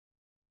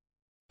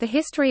The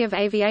history of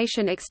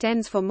aviation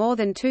extends for more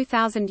than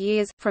 2,000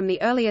 years, from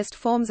the earliest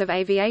forms of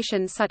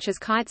aviation such as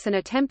kites and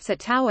attempts at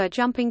tower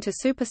jumping to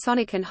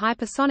supersonic and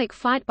hypersonic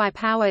flight by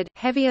powered,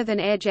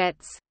 heavier-than-air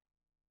jets.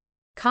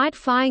 Kite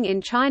flying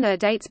in China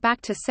dates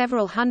back to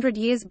several hundred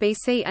years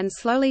BC and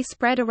slowly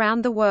spread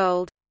around the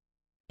world.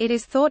 It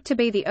is thought to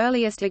be the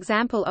earliest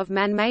example of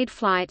man-made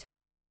flight.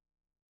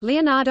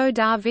 Leonardo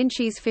da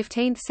Vinci's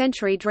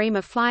 15th-century dream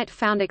of flight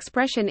found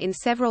expression in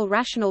several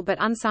rational but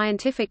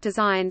unscientific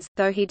designs,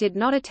 though he did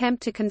not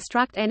attempt to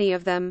construct any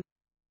of them.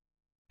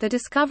 The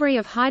discovery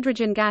of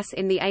hydrogen gas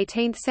in the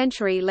 18th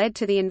century led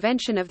to the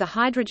invention of the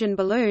hydrogen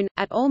balloon,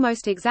 at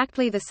almost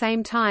exactly the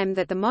same time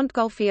that the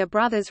Montgolfier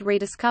brothers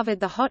rediscovered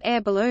the hot air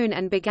balloon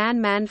and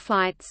began manned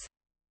flights.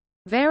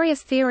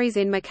 Various theories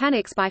in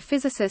mechanics by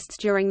physicists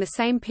during the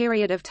same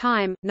period of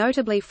time,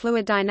 notably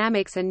fluid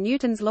dynamics and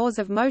Newton's laws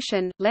of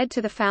motion, led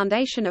to the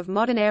foundation of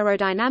modern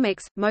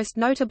aerodynamics, most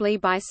notably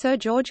by Sir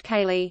George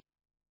Cayley.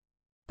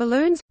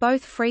 Balloons,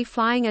 both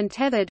free-flying and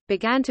tethered,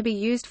 began to be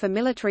used for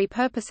military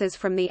purposes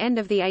from the end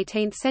of the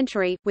 18th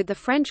century, with the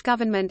French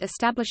government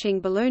establishing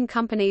balloon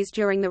companies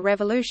during the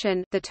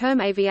Revolution. The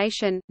term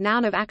aviation,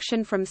 noun of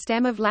action from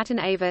stem of Latin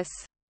avis,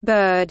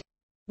 bird,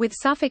 with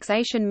suffix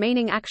ation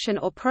meaning action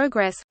or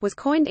progress, was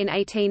coined in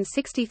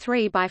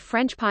 1863 by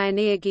French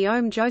pioneer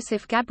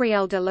Guillaume-Joseph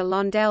Gabriel de la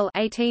Londelle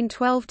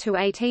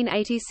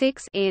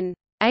 (1812–1886) in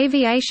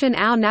Aviation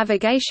ou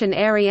navigation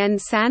aérienne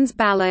sans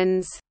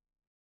ballons.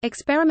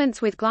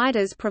 Experiments with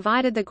gliders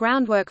provided the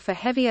groundwork for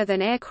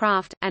heavier-than-air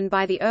craft, and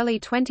by the early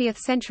 20th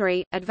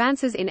century,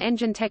 advances in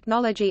engine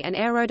technology and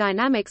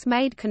aerodynamics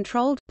made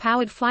controlled,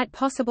 powered flight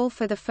possible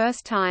for the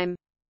first time.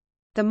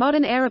 The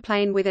modern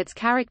aeroplane with its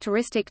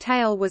characteristic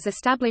tail was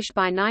established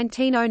by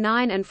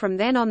 1909, and from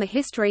then on the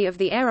history of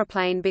the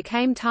aeroplane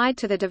became tied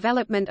to the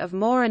development of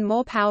more and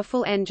more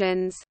powerful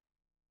engines.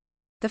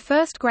 The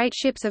first great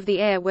ships of the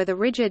air were the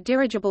rigid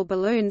dirigible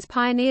balloons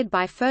pioneered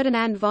by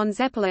Ferdinand von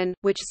Zeppelin,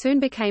 which soon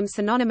became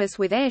synonymous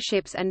with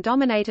airships and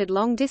dominated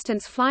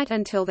long-distance flight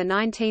until the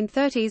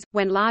 1930s,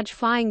 when large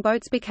flying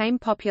boats became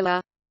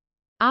popular.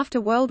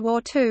 After World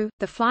War II,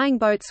 the flying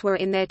boats were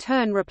in their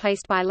turn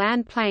replaced by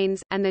land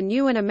planes, and the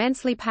new and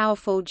immensely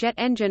powerful jet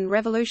engine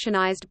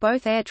revolutionized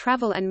both air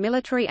travel and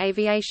military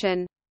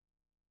aviation.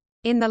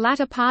 In the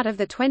latter part of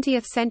the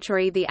 20th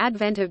century, the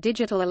advent of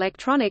digital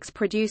electronics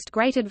produced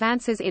great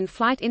advances in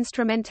flight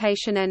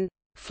instrumentation and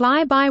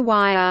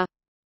fly-by-wire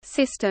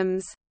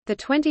systems. The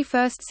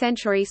 21st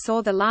century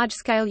saw the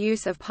large-scale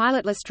use of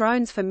pilotless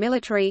drones for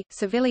military,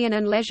 civilian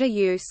and leisure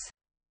use.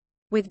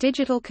 With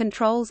digital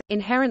controls,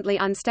 inherently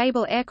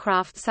unstable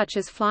aircraft such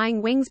as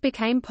flying wings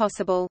became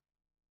possible.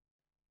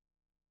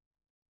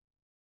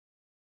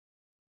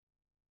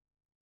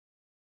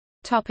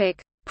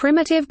 Topic: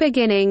 Primitive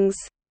beginnings.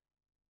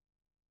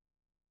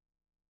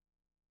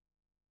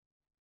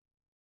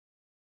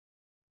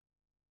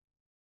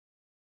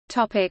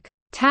 Topic: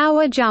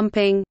 Tower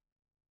jumping.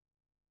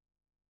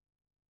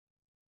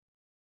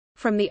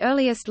 From the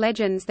earliest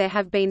legends there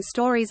have been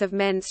stories of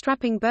men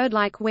strapping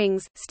bird-like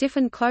wings,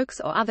 stiffened cloaks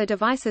or other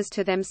devices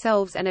to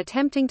themselves and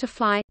attempting to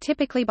fly,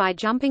 typically by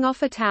jumping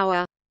off a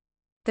tower.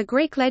 The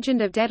Greek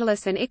legend of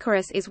Daedalus and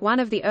Icarus is one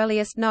of the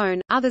earliest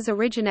known, others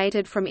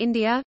originated from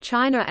India,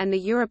 China and the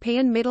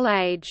European Middle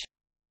Age.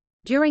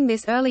 During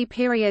this early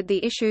period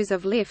the issues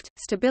of lift,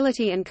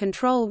 stability and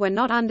control were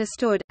not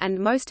understood, and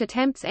most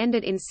attempts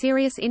ended in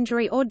serious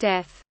injury or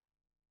death.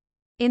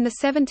 In the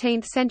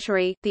 17th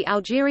century, the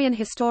Algerian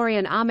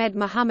historian Ahmed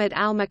Muhammad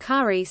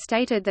al-Makari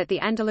stated that the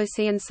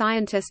Andalusian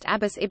scientist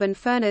Abbas ibn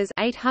Firnas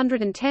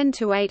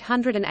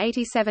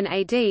 (810–887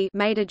 AD)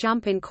 made a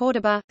jump in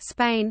Córdoba,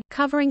 Spain,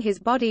 covering his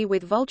body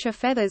with vulture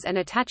feathers and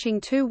attaching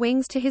two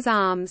wings to his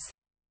arms.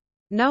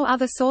 No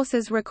other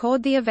sources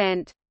record the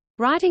event.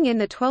 Writing in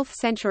the 12th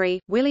century,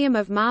 William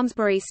of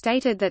Malmesbury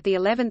stated that the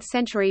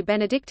 11th-century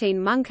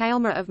Benedictine monk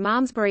Aylmer of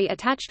Malmesbury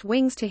attached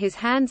wings to his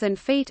hands and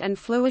feet and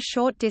flew a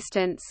short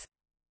distance.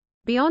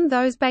 Beyond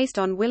those based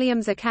on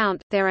William's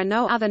account, there are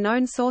no other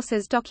known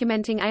sources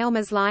documenting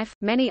Aylmer's life.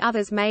 Many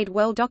others made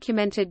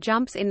well-documented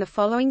jumps in the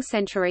following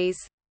centuries.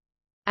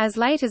 As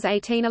late as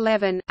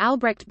 1811,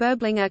 Albrecht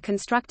Berblinger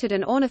constructed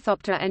an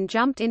ornithopter and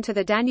jumped into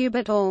the Danube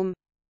at Ulm.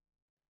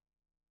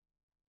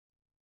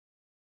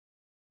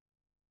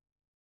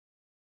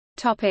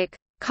 Topic: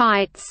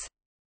 Kites.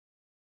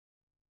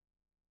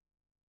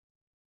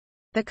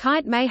 The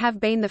kite may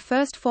have been the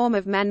first form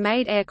of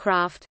man-made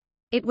aircraft.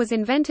 It was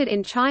invented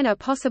in China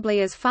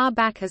possibly as far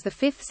back as the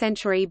 5th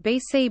century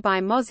BC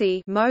by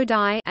Mozi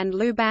and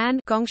Lu Ban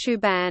Gongshu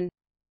Ban.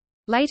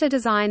 Later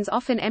designs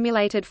often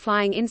emulated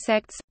flying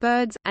insects,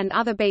 birds, and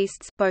other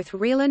beasts, both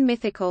real and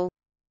mythical.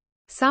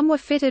 Some were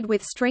fitted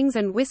with strings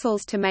and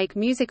whistles to make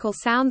musical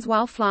sounds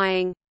while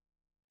flying.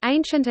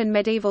 Ancient and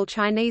medieval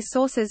Chinese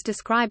sources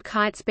describe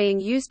kites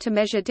being used to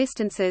measure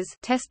distances,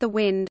 test the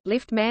wind,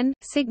 lift men,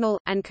 signal,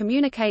 and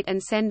communicate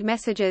and send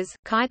messages.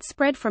 Kites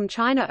spread from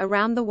China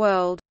around the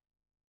world.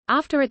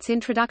 After its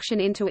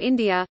introduction into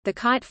India, the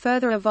kite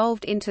further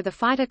evolved into the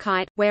fighter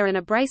kite, where an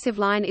abrasive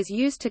line is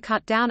used to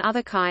cut down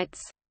other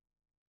kites.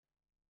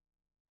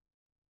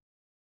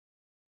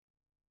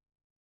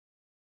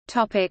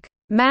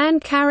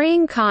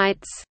 Man-carrying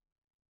kites.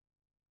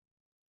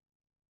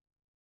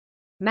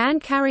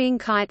 Man-carrying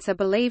kites are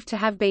believed to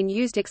have been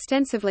used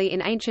extensively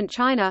in ancient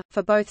China,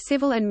 for both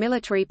civil and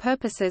military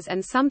purposes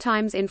and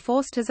sometimes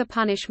enforced as a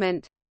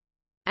punishment.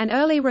 An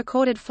early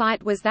recorded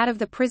flight was that of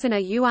the prisoner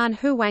Yuan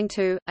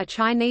Huangtu, a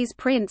Chinese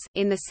prince,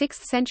 in the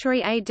 6th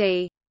century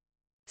AD.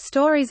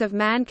 Stories of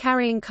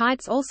man-carrying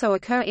kites also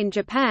occur in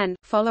Japan,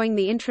 following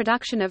the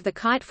introduction of the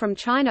kite from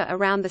China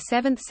around the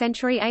 7th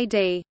century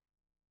AD.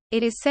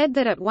 It is said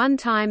that at one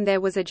time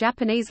there was a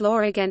Japanese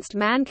law against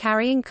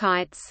man-carrying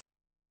kites.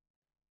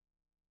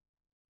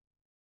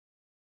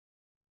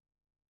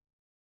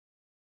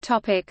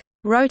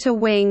 Rotor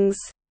wings.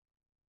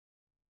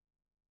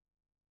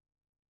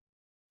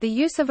 The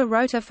use of a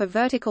rotor for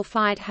vertical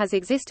flight has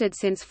existed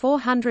since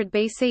 400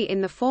 BC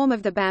in the form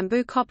of the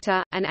bamboo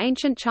copter, an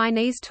ancient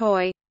Chinese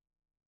toy.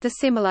 The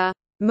similar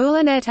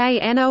moulinet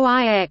à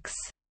noix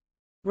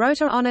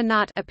rotor on a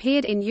nut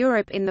appeared in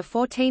Europe in the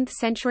 14th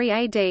century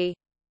AD.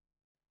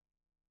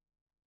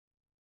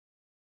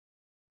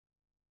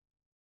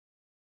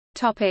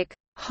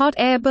 Hot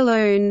air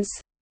balloons.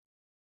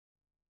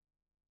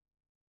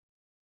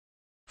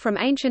 From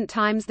ancient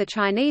times the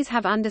Chinese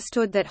have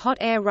understood that hot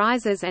air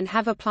rises and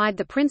have applied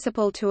the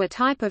principle to a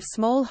type of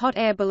small hot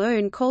air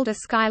balloon called a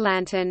sky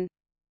lantern.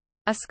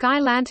 A sky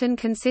lantern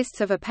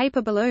consists of a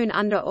paper balloon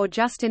under or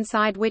just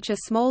inside which a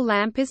small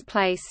lamp is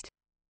placed.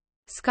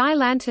 Sky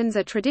lanterns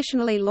are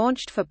traditionally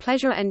launched for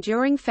pleasure and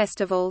during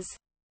festivals.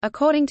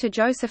 According to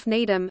Joseph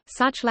Needham,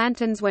 such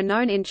lanterns were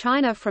known in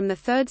China from the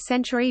 3rd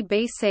century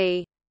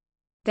BC.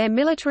 Their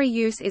military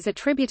use is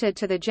attributed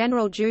to the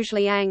general Zhuge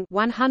Liang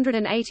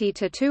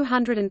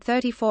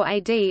 (180–234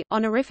 AD),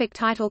 honorific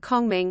title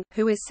Kongming,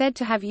 who is said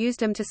to have used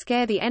them to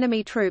scare the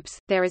enemy troops.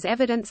 There is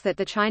evidence that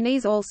the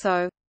Chinese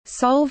also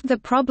solved the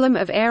problem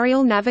of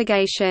aerial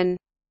navigation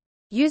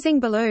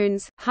using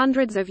balloons,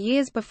 hundreds of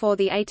years before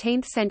the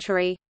 18th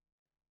century.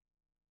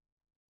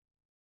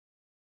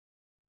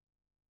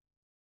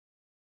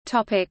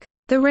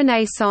 The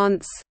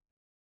Renaissance.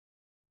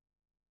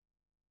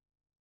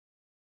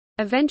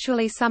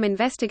 Eventually some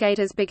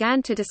investigators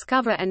began to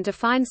discover and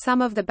define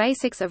some of the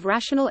basics of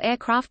rational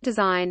aircraft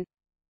design.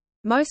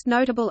 Most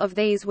notable of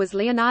these was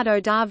Leonardo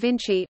da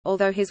Vinci,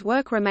 although his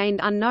work remained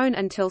unknown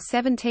until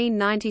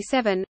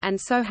 1797, and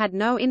so had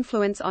no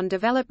influence on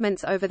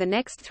developments over the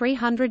next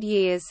 300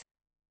 years.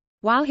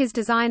 While his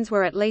designs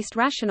were at least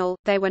rational,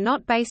 they were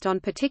not based on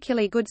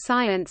particularly good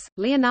science.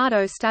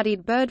 Leonardo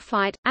studied bird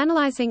flight,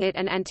 analyzing it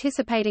and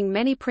anticipating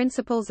many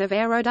principles of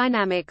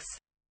aerodynamics.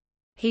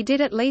 He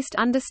did at least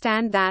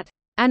understand that,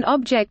 "an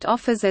object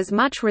offers as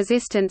much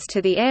resistance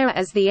to the air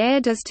as the air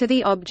does to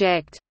the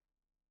object."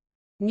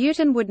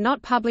 Newton would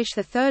not publish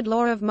the third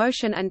law of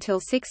motion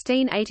until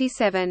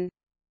 1687.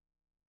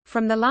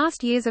 From the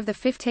last years of the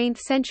 15th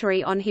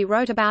century on he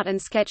wrote about and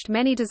sketched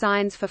many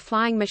designs for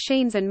flying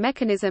machines and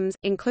mechanisms,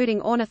 including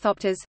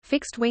ornithopters,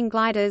 fixed-wing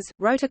gliders,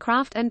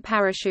 rotorcraft and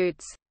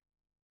parachutes.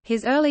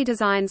 His early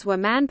designs were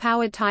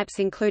man-powered types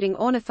including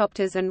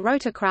ornithopters and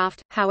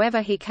rotorcraft,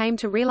 however he came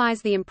to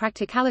realize the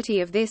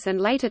impracticality of this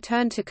and later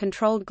turned to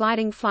controlled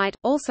gliding flight,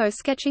 also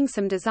sketching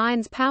some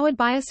designs powered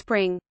by a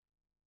spring.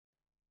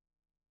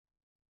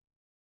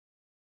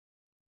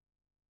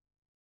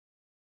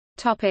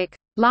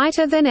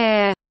 Lighter than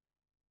air.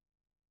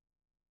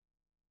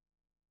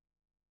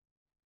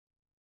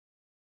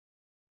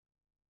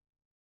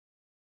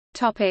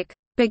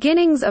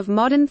 Beginnings of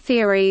modern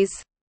theories.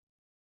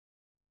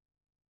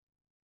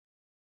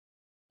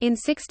 In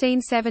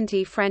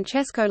 1670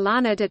 Francesco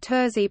Lana de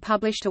Terzi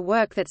published a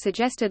work that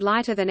suggested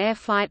lighter-than-air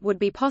flight would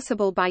be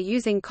possible by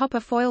using copper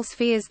foil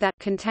spheres that,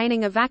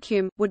 containing a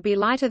vacuum, would be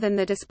lighter than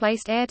the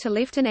displaced air to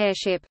lift an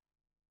airship.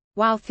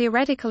 While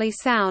theoretically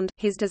sound,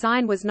 his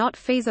design was not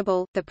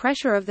feasible, the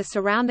pressure of the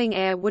surrounding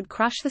air would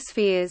crush the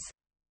spheres.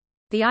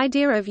 The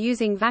idea of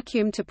using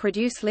vacuum to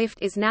produce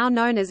lift is now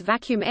known as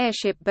vacuum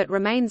airship but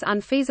remains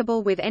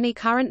unfeasible with any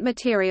current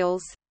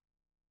materials.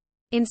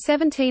 In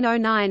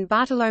 1709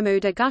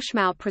 Bartolomeu de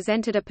Gusmão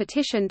presented a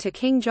petition to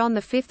King John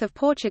V of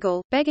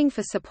Portugal, begging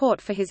for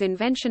support for his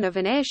invention of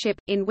an airship,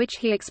 in which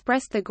he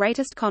expressed the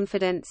greatest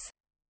confidence.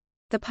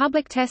 The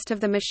public test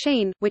of the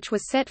machine, which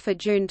was set for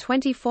June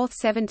 24,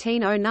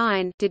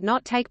 1709, did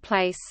not take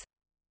place.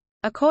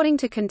 According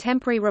to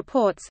contemporary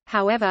reports,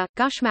 however,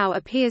 Gusmão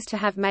appears to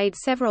have made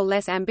several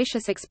less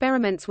ambitious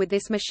experiments with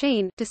this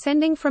machine,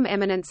 descending from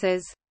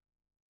eminences.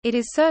 It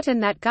is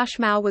certain that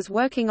Gusmão was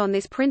working on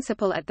this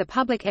principle at the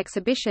public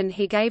exhibition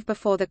he gave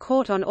before the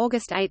court on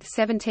August 8,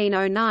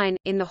 1709,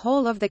 in the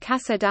hall of the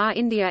Casa da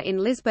India in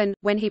Lisbon,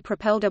 when he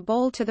propelled a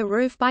ball to the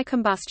roof by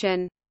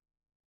combustion.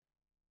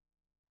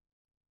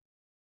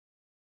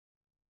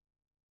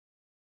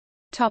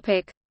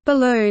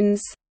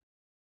 Balloons.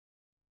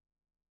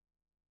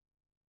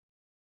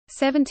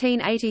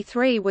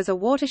 1783 was a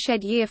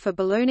watershed year for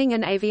ballooning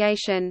and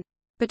aviation.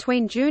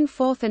 Between June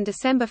 4 and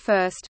December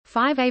 1,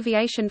 5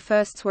 aviation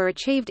firsts were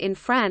achieved in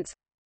France.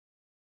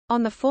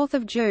 On 4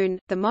 June,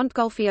 the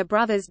Montgolfier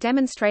brothers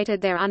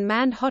demonstrated their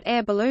unmanned hot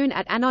air balloon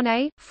at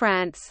Annonay,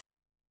 France.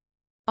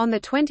 On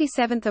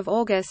 27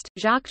 August,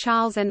 Jacques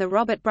Charles and the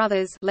Robert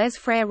brothers Les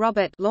Frères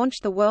Robert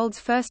launched the world's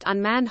first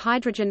unmanned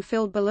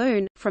hydrogen-filled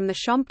balloon, from the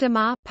Champ de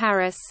Mars,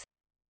 Paris.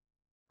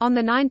 On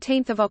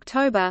 19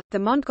 October, the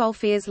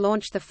Montgolfiers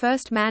launched the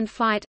first manned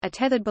flight, a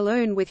tethered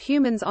balloon with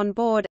humans on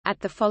board,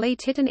 at the Folies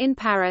Titan in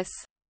Paris.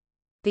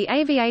 The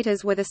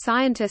aviators were the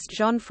scientist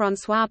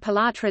Jean-François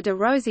Pilatre de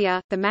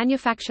Rosière, the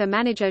manufacture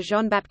manager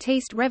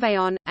Jean-Baptiste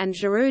Réveillon, and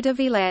Giroux de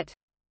Villette.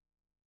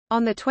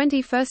 On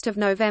 21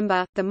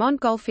 November, the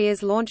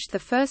Montgolfiers launched the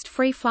first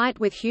free flight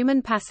with human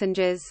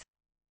passengers.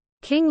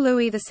 King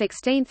Louis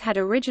XVI had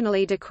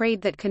originally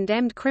decreed that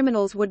condemned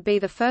criminals would be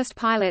the first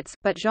pilots,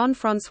 but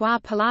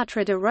Jean-François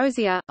Pilatre de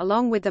Rosière,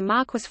 along with the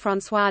Marquis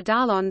François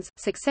d'Arlanz,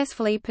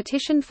 successfully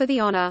petitioned for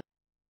the honour.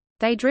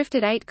 They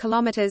drifted 8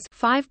 kilometres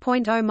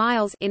 (5.0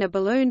 miles) in a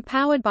balloon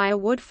powered by a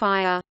wood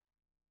fire.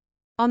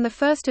 On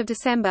 1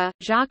 December,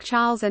 Jacques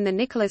Charles and the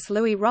Nicolas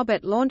Louis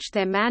Robert launched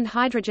their manned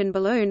hydrogen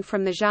balloon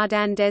from the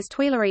Jardin des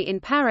Tuileries in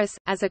Paris,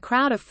 as a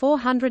crowd of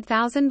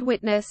 400,000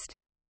 witnessed.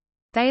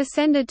 They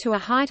ascended to a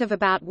height of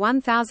about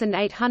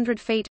 1,800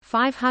 feet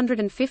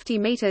 (550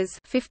 meters)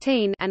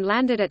 15 and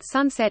landed at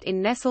sunset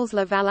in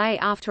Nessels-la-Vallée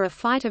after a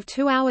flight of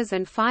 2 hours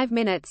and 5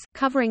 minutes,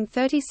 covering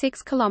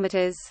 36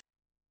 kilometers.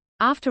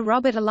 After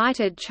Robert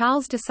alighted,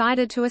 Charles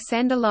decided to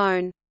ascend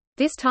alone.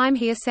 This time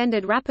he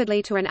ascended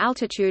rapidly to an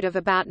altitude of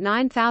about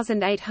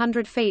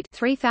 9,800 feet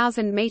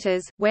 (3,000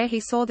 meters), where he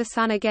saw the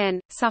sun again,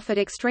 suffered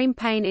extreme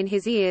pain in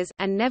his ears,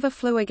 and never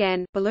flew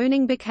again.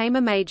 Ballooning became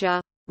a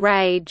major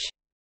rage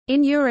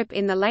in Europe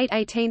in the late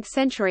 18th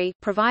century,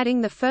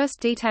 providing the first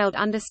detailed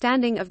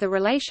understanding of the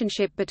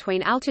relationship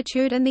between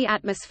altitude and the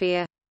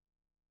atmosphere.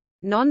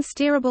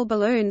 Non-steerable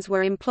balloons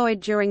were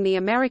employed during the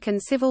American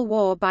Civil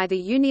War by the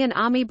Union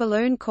Army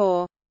Balloon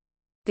Corps.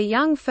 The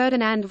young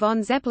Ferdinand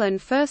von Zeppelin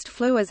first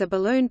flew as a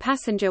balloon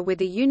passenger with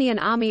the Union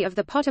Army of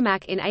the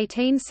Potomac in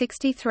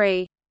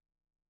 1863.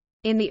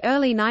 In the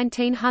early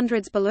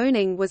 1900s,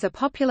 ballooning was a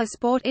popular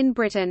sport in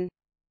Britain.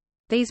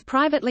 These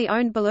privately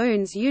owned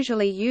balloons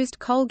usually used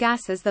coal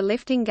gas as the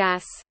lifting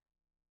gas.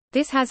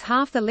 This has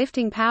half the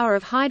lifting power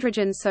of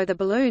hydrogen, so the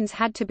balloons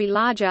had to be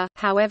larger.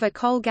 However,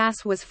 coal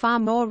gas was far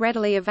more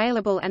readily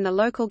available, and the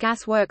local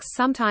gas works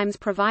sometimes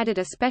provided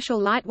a special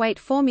lightweight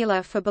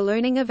formula for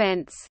ballooning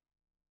events.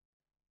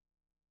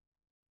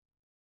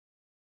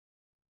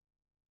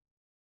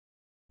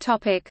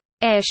 Topic: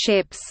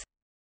 Airships.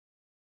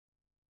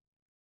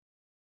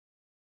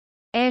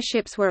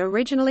 Airships were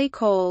originally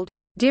called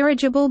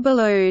dirigible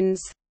balloons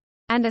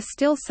and are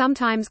still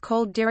sometimes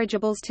called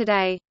dirigibles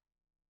today.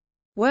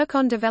 Work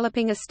on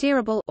developing a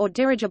steerable or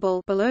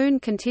dirigible balloon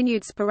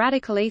continued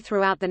sporadically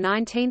throughout the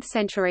 19th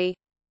century.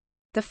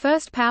 The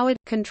first powered,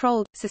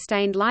 controlled,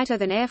 sustained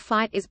lighter-than-air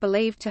flight is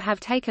believed to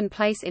have taken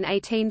place in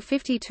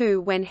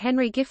 1852 when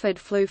Henry Giffard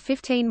flew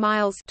 15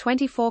 miles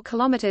 (24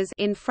 kilometers)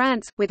 in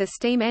France, with a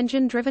steam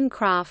engine-driven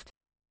craft.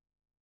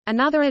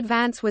 Another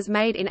advance was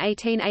made in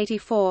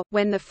 1884,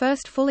 when the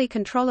first fully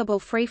controllable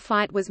free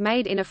flight was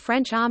made in a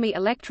French Army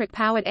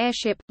electric-powered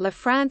airship, La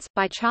France,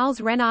 by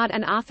Charles Renard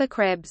and Arthur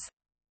Krebs.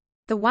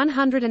 The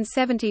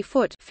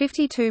 170-foot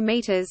 (52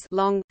 meters)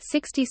 long,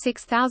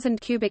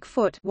 66,000 cubic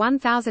foot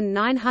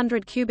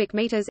 (1,900 cubic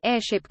meters)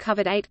 airship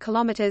covered 8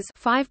 kilometers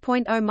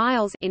 (5.0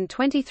 miles) in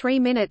 23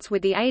 minutes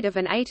with the aid of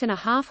an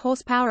 8.5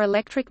 horsepower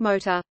electric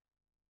motor.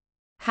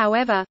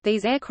 However,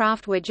 these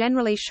aircraft were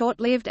generally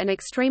short-lived and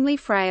extremely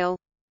frail.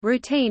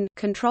 Routine,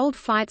 controlled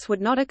flights would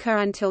not occur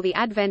until the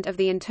advent of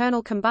the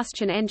internal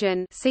combustion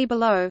engine. See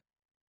below.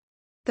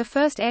 The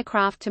first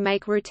aircraft to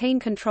make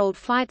routine-controlled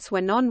flights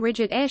were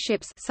non-rigid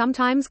airships,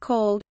 sometimes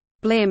called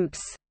blimps.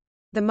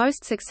 The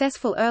most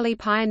successful early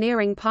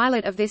pioneering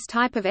pilot of this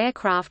type of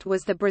aircraft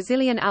was the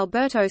Brazilian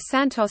Alberto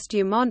Santos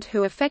Dumont,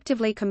 who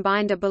effectively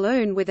combined a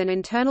balloon with an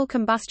internal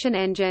combustion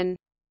engine.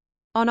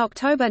 On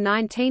October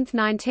 19,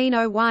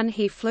 1901,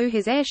 he flew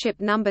his airship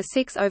No.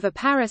 6 over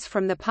Paris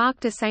from the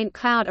Parc de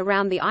Saint-Cloud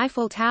around the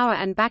Eiffel Tower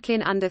and back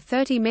in under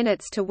 30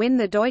 minutes to win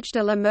the Deutsche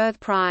de la Meurthe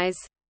prize.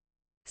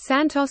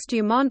 Santos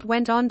Dumont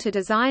went on to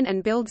design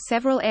and build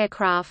several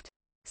aircraft.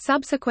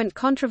 Subsequent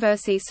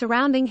controversy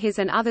surrounding his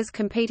and others'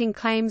 competing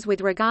claims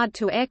with regard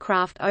to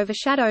aircraft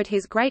overshadowed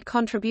his great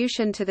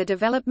contribution to the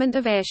development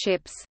of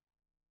airships.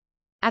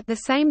 At the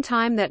same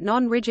time that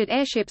non-rigid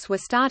airships were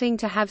starting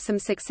to have some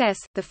success,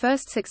 the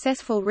first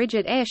successful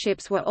rigid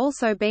airships were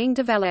also being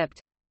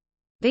developed.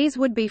 These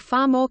would be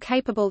far more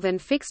capable than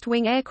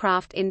fixed-wing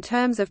aircraft in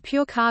terms of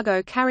pure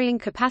cargo carrying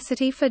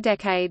capacity for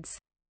decades.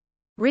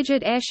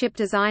 Rigid airship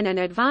design and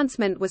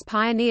advancement was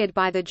pioneered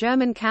by the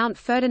German Count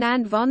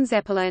Ferdinand von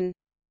Zeppelin.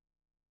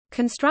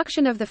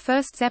 Construction of the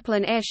first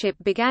Zeppelin airship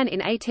began in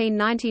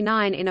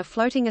 1899 in a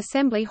floating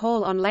assembly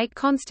hall on Lake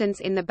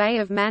Constance in the Bay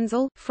of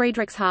Mansell,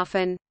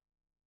 Friedrichshafen.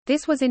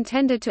 This was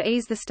intended to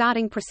ease the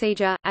starting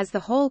procedure, as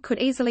the hall could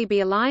easily be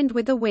aligned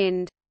with the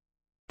wind.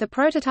 The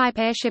prototype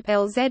airship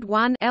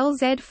LZ-1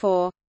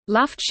 LZ-4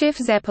 Luftschiff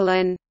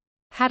Zeppelin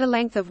had a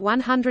length of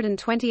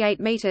 128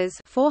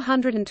 meters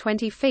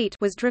 (420 feet),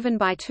 was driven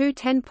by two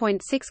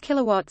 10.6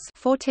 kilowatts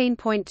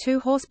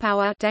 (14.2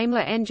 horsepower)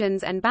 Daimler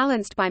engines and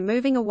balanced by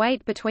moving a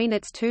weight between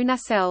its two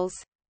nacelles.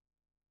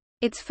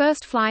 Its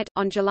first flight,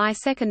 on July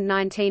 2,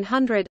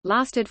 1900,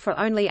 lasted for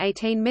only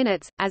 18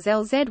 minutes, as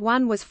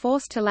LZ-1 was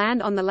forced to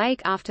land on the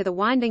lake after the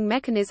winding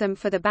mechanism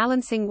for the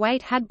balancing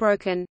weight had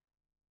broken.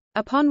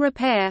 Upon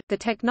repair, the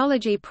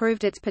technology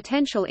proved its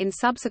potential in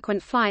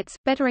subsequent flights,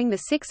 bettering the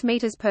 6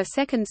 meters per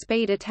second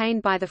speed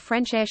attained by the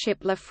French airship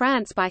La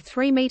France by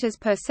 3 meters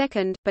per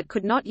second, but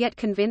could not yet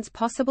convince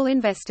possible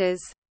investors.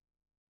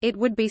 It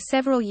would be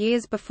several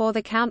years before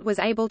the Count was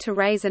able to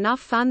raise enough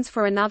funds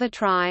for another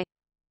try.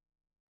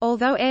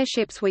 Although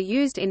airships were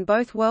used in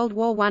both World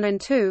War I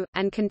and II,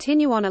 and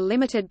continue on a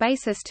limited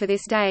basis to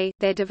this day,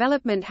 their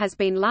development has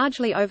been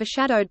largely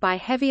overshadowed by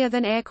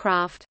heavier-than-air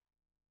craft.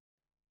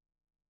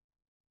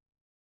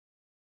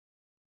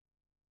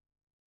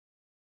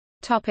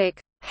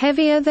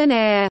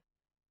 Heavier-than-air.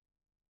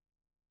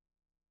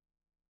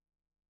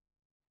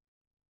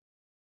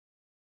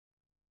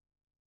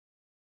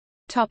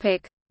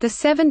 The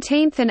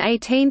 17th and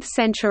 18th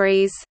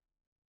centuries.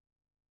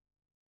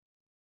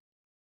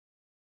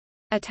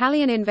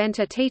 Italian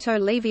inventor Tito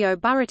Livio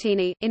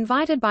Burattini,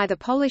 invited by the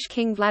Polish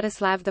king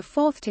Władysław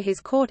IV to his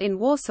court in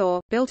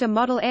Warsaw, built a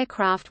model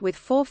aircraft with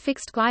 4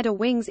 fixed glider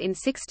wings in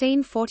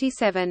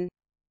 1647.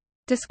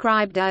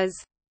 Described as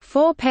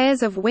 4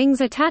 pairs of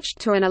wings attached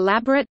to an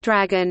elaborate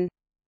dragon,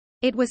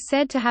 it was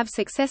said to have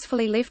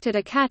successfully lifted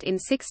a cat in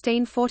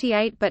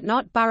 1648, but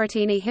not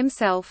Burattini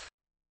himself.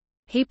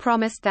 He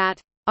promised that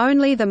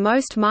only the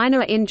most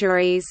minor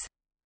injuries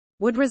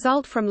would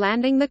result from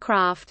landing the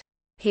craft.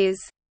 His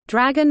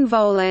Dragon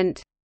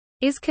Volant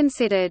is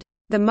considered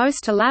the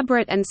most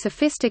elaborate and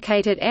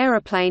sophisticated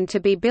aeroplane to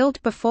be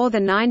built before the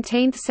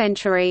 19th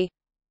century.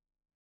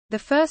 The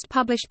first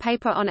published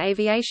paper on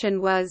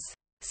aviation was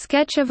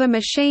Sketch of a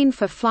Machine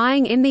for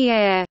Flying in the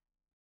Air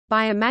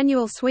by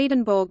Emanuel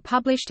Swedenborg,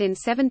 published in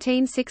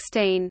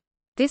 1716.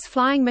 This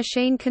flying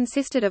machine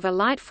consisted of a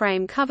light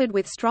frame covered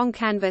with strong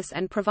canvas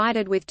and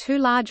provided with 2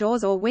 large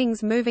oars or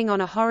wings moving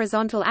on a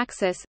horizontal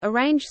axis,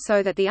 arranged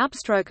so that the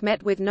upstroke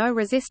met with no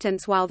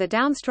resistance while the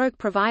downstroke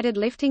provided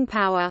lifting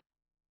power.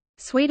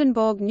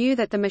 Swedenborg knew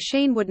that the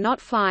machine would not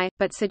fly,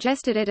 but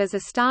suggested it as a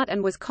start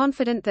and was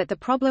confident that the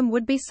problem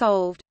would be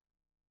solved.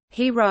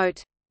 He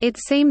wrote, "It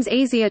seems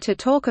easier to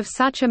talk of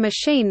such a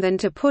machine than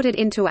to put it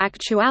into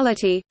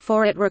actuality,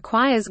 for it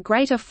requires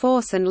greater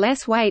force and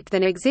less weight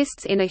than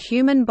exists in a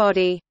human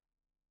body.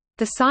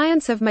 The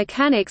science of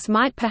mechanics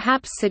might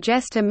perhaps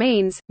suggest a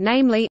means,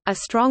 namely, a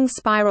strong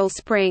spiral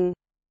spring.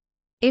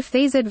 If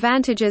these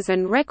advantages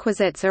and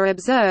requisites are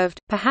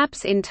observed,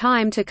 perhaps in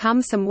time to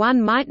come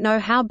someone might know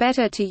how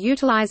better to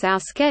utilize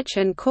our sketch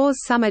and cause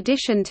some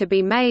addition to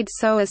be made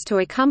so as to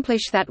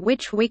accomplish that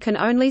which we can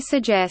only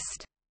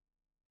suggest.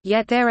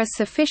 Yet there are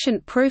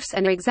sufficient proofs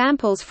and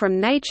examples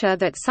from nature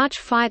that such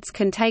flights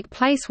can take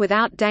place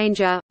without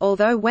danger,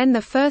 although when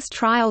the first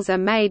trials are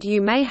made you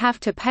may have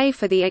to pay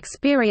for the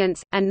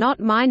experience, and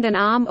not mind an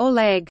arm or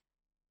leg."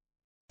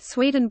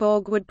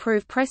 Swedenborg would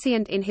prove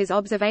prescient in his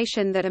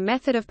observation that a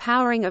method of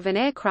powering of an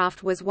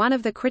aircraft was one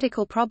of the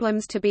critical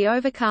problems to be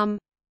overcome.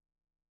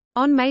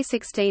 On May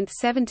 16,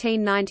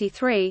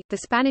 1793, the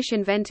Spanish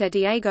inventor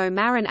Diego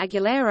Marin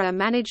Aguilera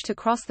managed to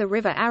cross the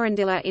river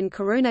Arandilla in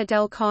Coruna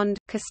del Conde,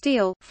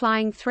 Castile,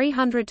 flying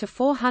 300 to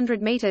 400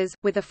 meters,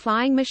 with a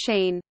flying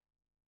machine.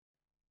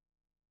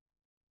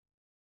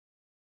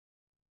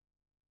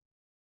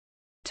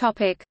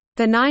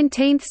 The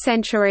 19th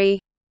century.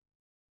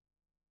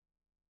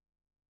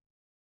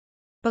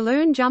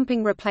 Balloon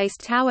jumping replaced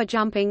tower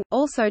jumping,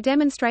 also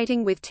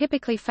demonstrating with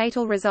typically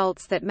fatal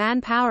results that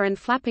man-power and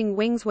flapping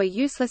wings were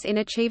useless in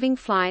achieving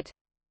flight.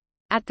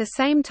 At the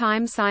same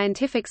time,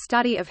 scientific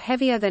study of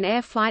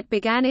heavier-than-air flight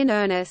began in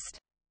earnest.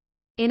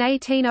 In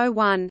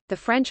 1801, the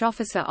French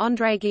officer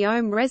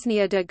André-Guillaume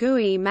Resnier de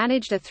Gouy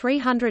managed a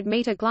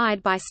 300-meter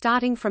glide by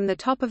starting from the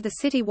top of the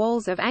city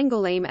walls of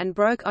Angoulême and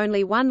broke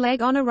only one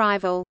leg on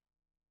arrival.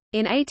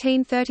 In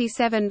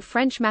 1837,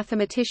 French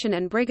mathematician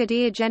and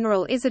Brigadier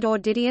General Isidore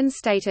Didion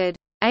stated,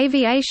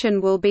 "Aviation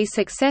will be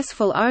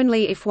successful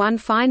only if one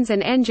finds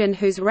an engine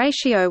whose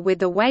ratio with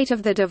the weight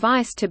of the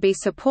device to be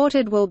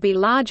supported will be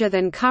larger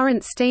than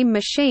current steam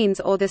machines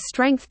or the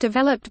strength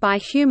developed by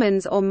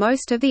humans or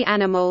most of the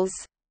animals."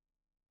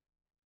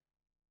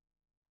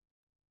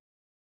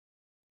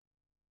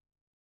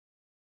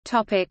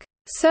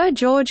 Sir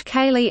George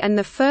Cayley and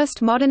the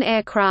first modern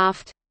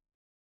aircraft.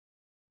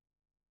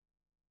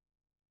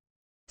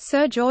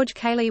 Sir George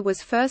Cayley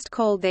was first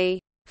called the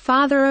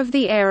 "father of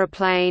the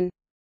aeroplane"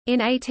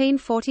 in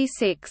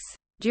 1846.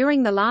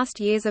 During the last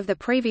years of the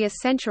previous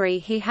century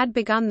he had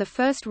begun the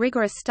first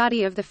rigorous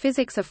study of the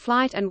physics of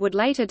flight and would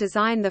later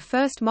design the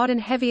first modern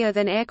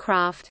heavier-than-air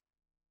craft.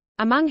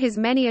 Among his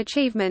many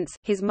achievements,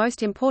 his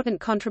most important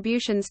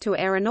contributions to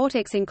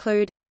aeronautics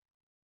include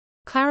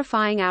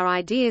clarifying our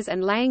ideas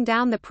and laying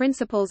down the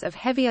principles of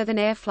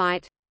heavier-than-air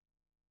flight,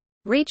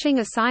 reaching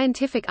a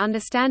scientific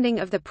understanding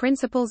of the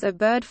principles of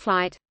bird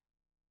flight,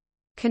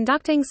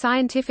 Conducting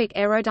scientific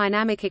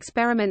aerodynamic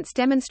experiments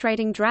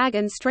demonstrating drag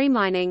and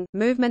streamlining,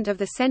 movement of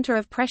the center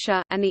of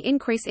pressure, and the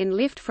increase in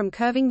lift from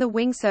curving the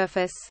wing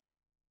surface.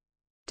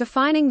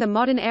 Defining the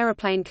modern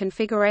aeroplane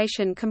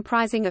configuration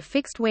comprising a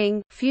fixed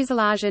wing,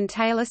 fuselage and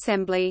tail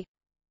assembly.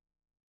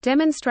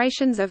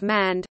 Demonstrations of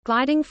manned,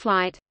 gliding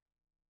flight.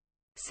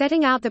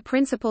 Setting out the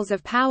principles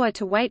of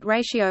power-to-weight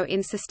ratio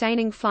in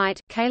sustaining flight,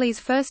 Cayley's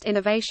first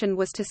innovation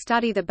was to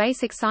study the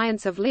basic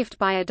science of lift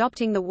by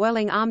adopting the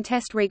whirling arm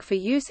test rig for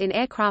use in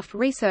aircraft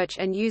research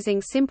and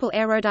using simple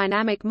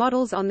aerodynamic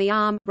models on the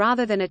arm,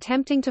 rather than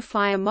attempting to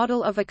fly a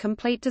model of a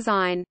complete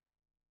design.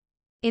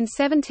 In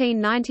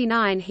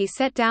 1799 he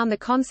set down the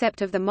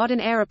concept of the modern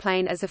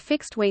aeroplane as a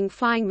fixed-wing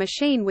flying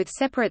machine with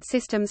separate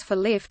systems for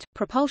lift,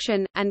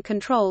 propulsion, and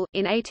control.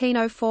 In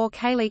 1804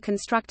 Cayley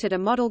constructed a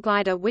model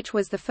glider which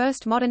was the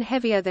first modern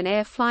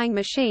heavier-than-air flying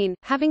machine,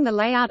 having the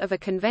layout of a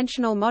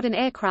conventional modern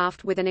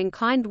aircraft with an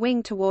inclined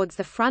wing towards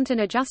the front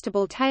and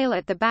adjustable tail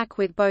at the back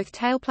with both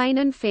tailplane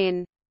and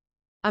fin.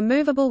 A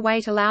movable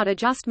weight allowed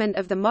adjustment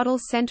of the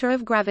model's center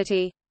of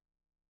gravity.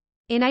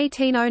 In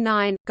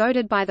 1809,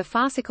 goaded by the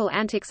farcical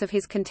antics of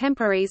his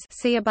contemporaries,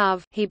 see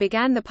above, he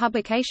began the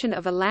publication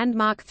of a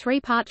landmark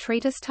three-part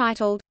treatise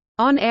titled,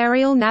 On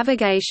Aerial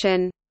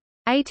Navigation,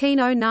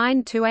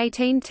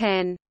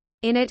 1809–1810.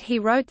 In it he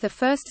wrote the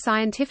first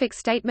scientific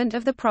statement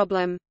of the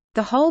problem.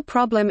 The whole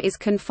problem is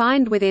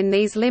confined within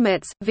these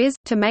limits, viz.,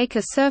 to make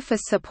a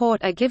surface support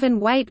a given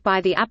weight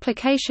by the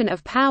application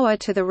of power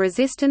to the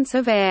resistance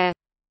of air.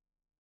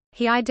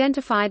 He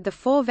identified the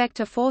four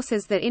vector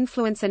forces that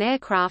influence an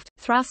aircraft: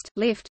 thrust,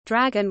 lift,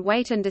 drag and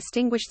weight, and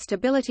distinguished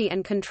stability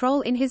and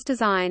control in his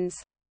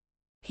designs.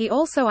 He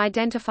also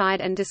identified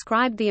and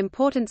described the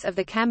importance of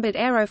the cambered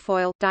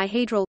aerofoil,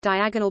 dihedral,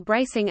 diagonal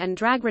bracing and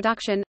drag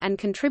reduction, and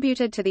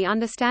contributed to the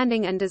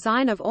understanding and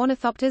design of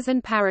ornithopters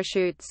and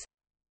parachutes.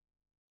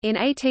 In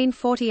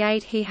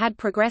 1848 he had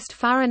progressed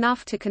far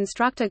enough to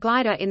construct a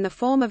glider in the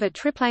form of a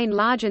triplane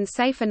large and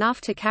safe enough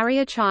to carry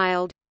a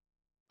child.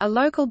 A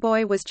local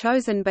boy was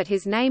chosen but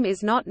his name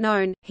is not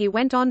known. He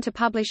went on to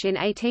publish in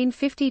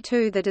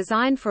 1852 the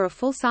design for a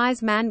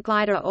full-size manned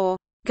glider or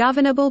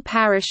governable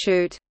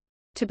parachute,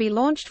 to be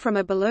launched from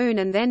a balloon,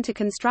 and then to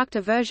construct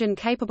a version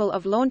capable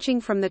of launching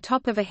from the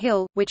top of a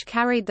hill, which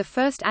carried the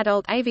first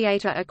adult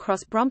aviator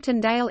across Brompton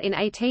Dale in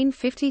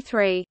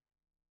 1853.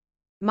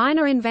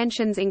 Minor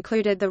inventions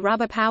included the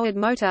rubber-powered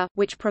motor,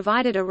 which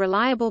provided a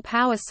reliable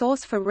power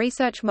source for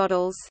research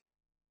models.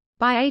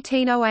 By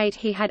 1808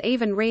 he had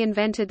even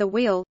reinvented the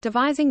wheel,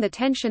 devising the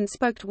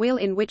tension-spoked wheel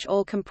in which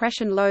all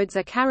compression loads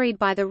are carried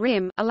by the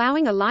rim,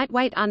 allowing a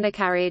lightweight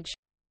undercarriage.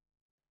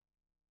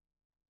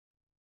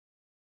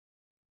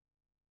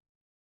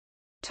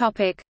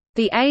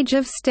 The Age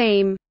of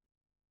Steam.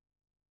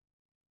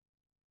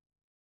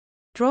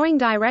 Drawing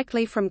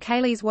directly from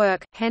Cayley's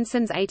work,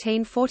 Henson's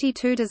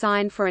 1842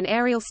 design for an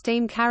aerial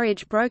steam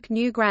carriage broke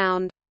new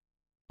ground.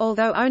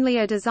 Although only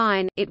a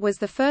design, it was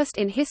the first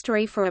in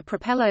history for a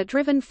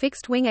propeller-driven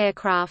fixed-wing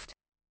aircraft.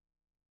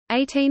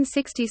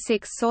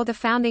 1866 saw the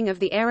founding of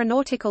the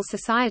Aeronautical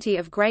Society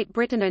of Great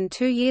Britain, and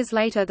 2 years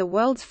later the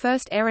world's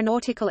first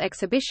aeronautical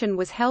exhibition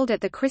was held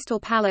at the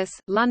Crystal Palace,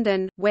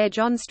 London, where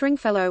John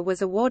Stringfellow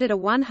was awarded a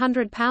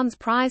 £100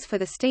 prize for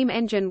the steam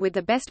engine with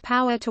the best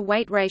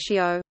power-to-weight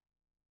ratio.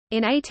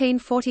 In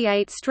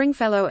 1848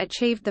 Stringfellow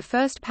achieved the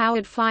first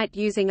powered flight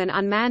using an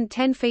unmanned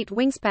 10-feet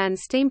wingspan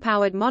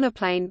steam-powered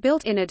monoplane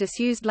built in a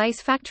disused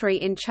lace factory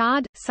in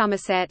Chard,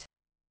 Somerset.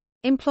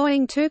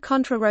 Employing two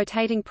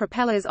contra-rotating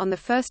propellers on the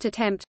first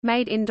attempt,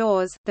 made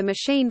indoors, the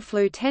machine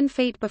flew 10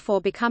 feet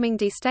before becoming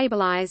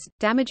destabilized,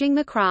 damaging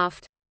the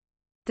craft.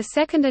 The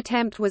second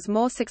attempt was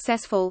more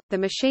successful, the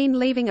machine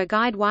leaving a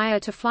guide wire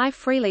to fly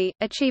freely,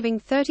 achieving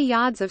 30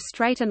 yards of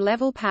straight and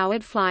level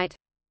powered flight.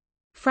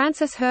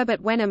 Francis Herbert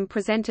Wenham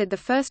presented the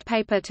first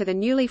paper to the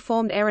newly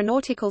formed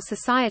Aeronautical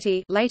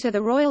Society, later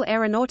the Royal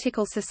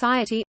Aeronautical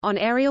Society, on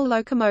aerial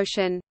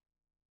locomotion.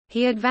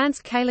 He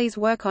advanced Cayley's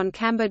work on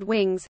cambered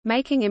wings,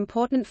 making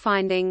important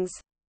findings.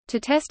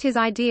 To test his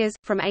ideas,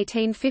 from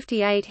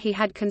 1858 he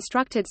had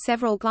constructed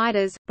several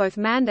gliders, both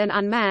manned and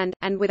unmanned,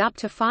 and with up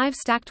to 5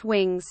 stacked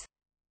wings.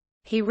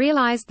 He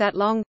realized that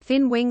long,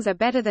 thin wings are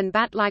better than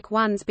bat-like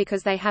ones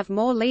because they have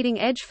more leading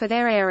edge for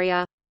their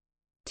area.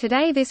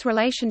 Today this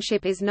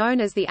relationship is known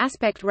as the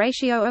aspect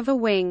ratio of a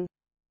wing.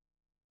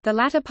 The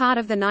latter part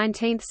of the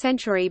 19th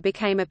century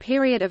became a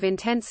period of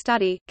intense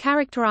study,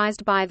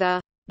 characterized by the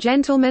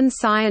gentlemen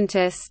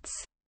scientists,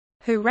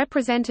 who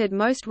represented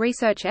most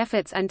research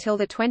efforts until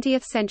the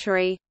 20th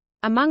century.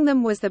 Among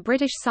them was the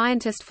British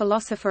scientist,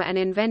 philosopher and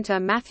inventor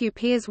Matthew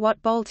Piers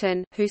Watt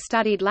Boulton, who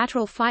studied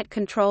lateral flight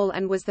control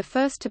and was the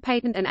first to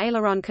patent an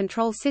aileron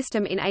control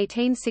system in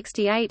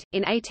 1868.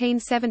 In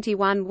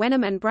 1871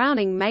 Wenham and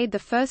Browning made the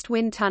first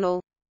wind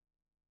tunnel.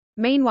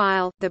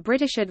 Meanwhile, the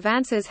British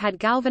advances had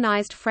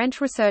galvanized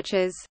French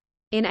researchers.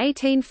 In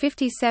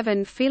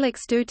 1857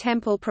 Félix du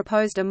Temple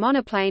proposed a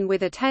monoplane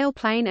with a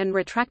tailplane and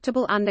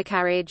retractable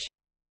undercarriage.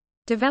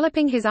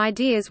 Developing his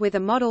ideas with a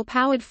model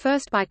powered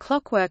first by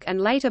clockwork and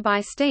later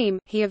by steam,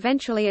 he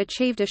eventually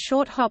achieved a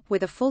short hop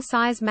with a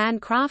full-size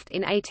manned craft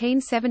in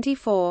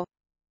 1874.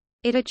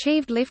 It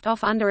achieved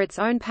lift-off under its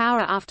own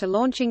power after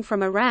launching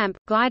from a ramp,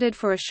 glided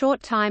for a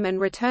short time and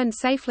returned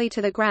safely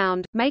to the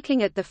ground, making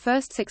it the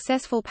first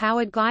successful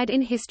powered glide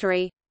in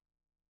history.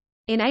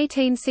 In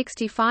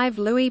 1865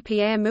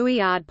 Louis-Pierre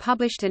Mouillard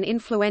published an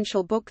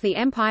influential book The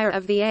Empire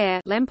of the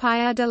Air,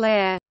 L'Empire de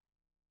l'Air.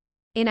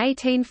 In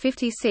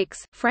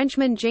 1856,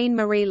 Frenchman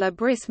Jean-Marie Le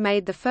Bris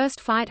made the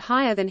first flight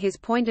higher than his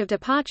point of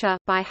departure,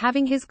 by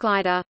having his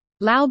glider,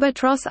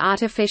 l'Albatros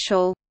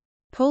artificial,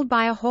 pulled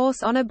by a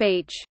horse on a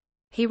beach.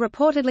 He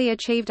reportedly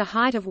achieved a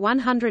height of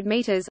 100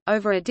 meters,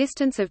 over a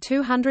distance of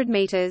 200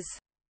 meters.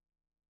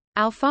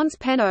 Alphonse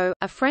Pénaud,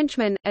 a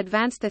Frenchman,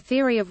 advanced the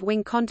theory of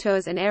wing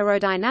contours and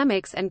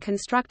aerodynamics and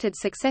constructed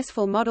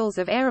successful models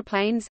of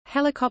aeroplanes,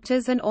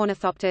 helicopters and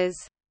ornithopters.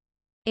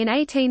 In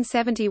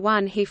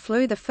 1871 he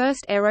flew the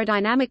first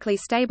aerodynamically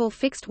stable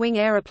fixed-wing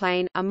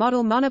aeroplane, a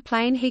model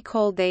monoplane he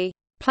called the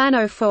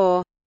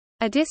planophore,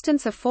 a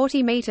distance of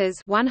 40 meters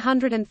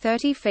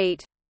 (130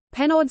 feet).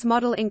 Pénaud's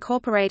model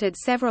incorporated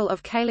several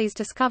of Cayley's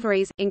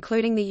discoveries,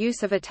 including the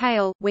use of a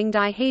tail, wing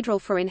dihedral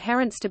for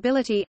inherent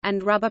stability,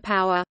 and rubber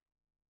power.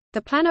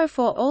 The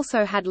planophore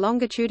also had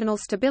longitudinal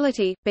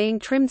stability, being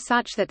trimmed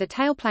such that the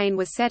tailplane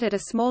was set at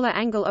a smaller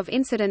angle of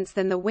incidence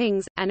than the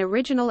wings, an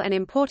original and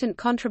important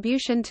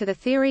contribution to the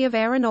theory of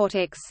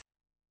aeronautics.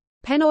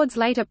 Pénaud's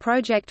later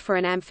project for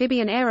an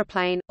amphibian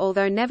aeroplane,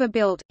 although never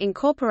built,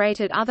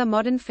 incorporated other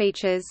modern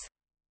features.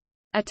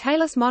 A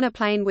tailless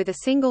monoplane with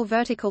a single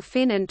vertical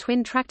fin and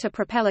twin tractor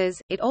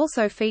propellers, it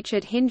also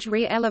featured hinged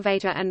rear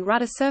elevator and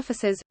rudder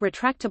surfaces,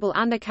 retractable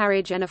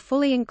undercarriage and a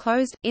fully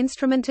enclosed,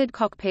 instrumented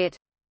cockpit.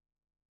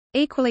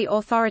 Equally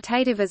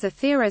authoritative as a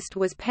theorist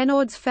was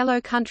Pénaud's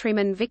fellow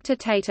countryman Victor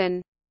Tayton.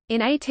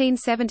 In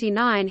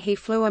 1879 he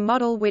flew a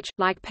model which,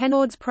 like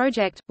Pénaud's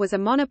project, was a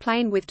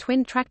monoplane with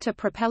twin tractor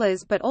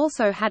propellers but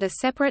also had a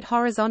separate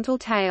horizontal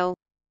tail.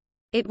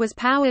 It was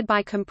powered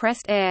by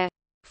compressed air.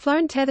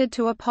 Flown tethered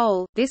to a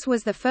pole, this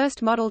was the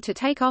first model to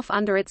take off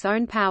under its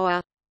own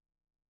power.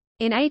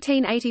 In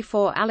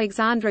 1884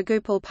 Alexandre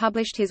Goupil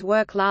published his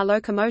work La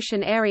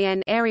locomotion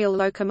aérienne, aerial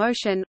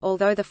locomotion,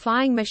 although the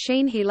flying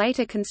machine he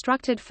later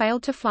constructed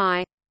failed to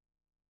fly.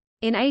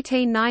 In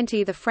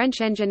 1890 the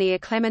French engineer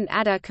Clement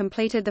Ader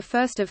completed the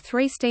first of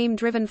 3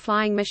 steam-driven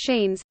flying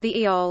machines, the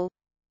Éole.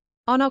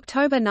 On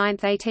October 9,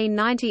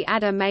 1890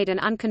 Ader made an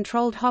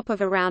uncontrolled hop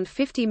of around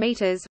 50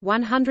 meters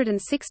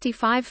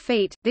 (165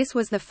 feet). This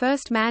was the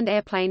first manned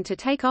airplane to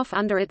take off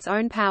under its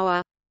own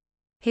power.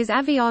 His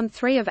Avion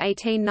 3 of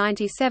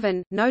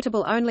 1897,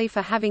 notable only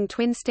for having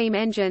twin steam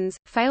engines,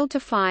 failed to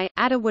fly.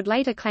 Ader would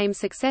later claim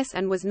success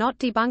and was not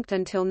debunked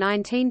until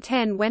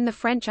 1910 when the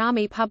French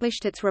Army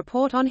published its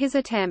report on his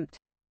attempt.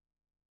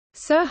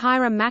 Sir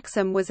Hiram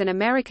Maxim was an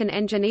American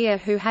engineer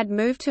who had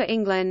moved to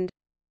England.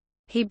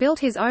 He built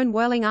his own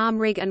whirling arm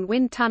rig and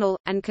wind tunnel,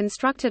 and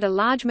constructed a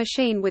large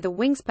machine with a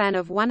wingspan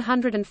of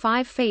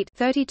 105 feet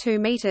 32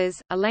 meters,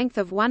 a length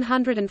of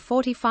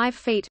 145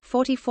 feet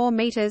 44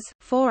 meters,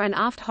 fore and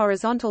aft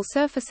horizontal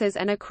surfaces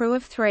and a crew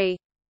of 3.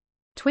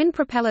 Twin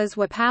propellers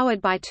were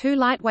powered by 2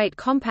 lightweight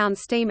compound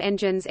steam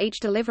engines each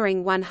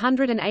delivering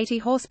 180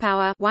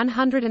 horsepower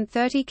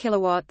 130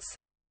 kilowatts.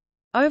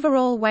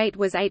 Overall weight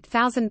was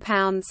 8,000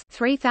 pounds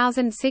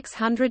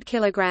 3,600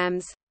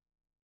 kilograms.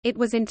 It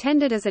was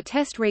intended as a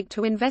test rig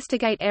to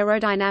investigate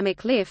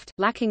aerodynamic lift.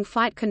 Lacking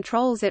flight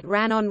controls, it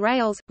ran on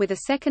rails, with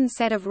a second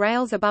set of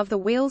rails above the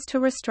wheels to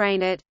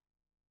restrain it.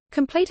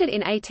 Completed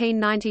in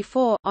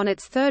 1894, on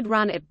its third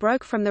run it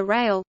broke from the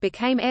rail,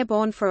 became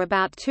airborne for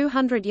about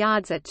 200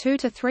 yards at 2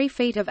 to 3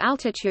 feet of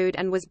altitude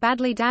and was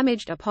badly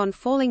damaged upon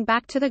falling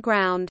back to the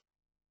ground.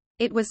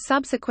 It was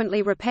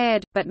subsequently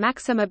repaired, but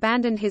Maxim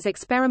abandoned his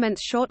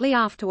experiments shortly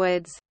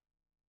afterwards.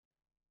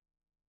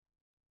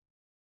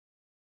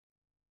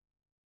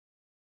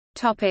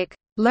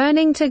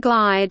 Learning to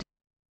glide.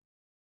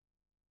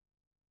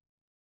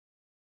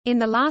 In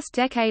the last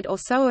decade or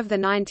so of the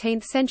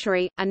 19th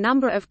century, a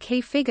number of key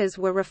figures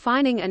were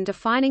refining and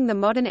defining the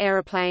modern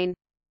aeroplane.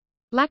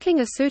 Lacking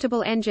a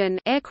suitable engine,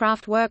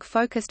 aircraft work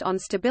focused on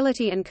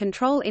stability and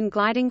control in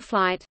gliding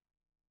flight.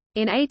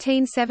 In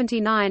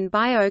 1879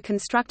 Biot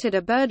constructed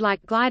a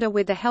bird-like glider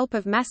with the help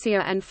of Massier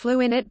and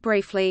flew in it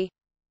briefly.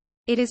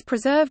 It is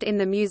preserved in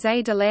the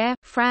Musée de l'Air,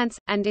 France,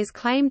 and is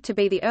claimed to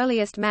be the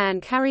earliest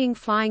man-carrying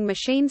flying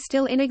machine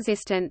still in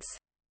existence.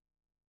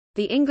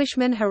 The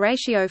Englishman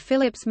Horatio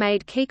Phillips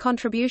made key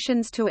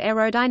contributions to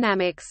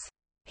aerodynamics.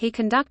 He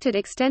conducted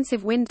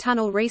extensive wind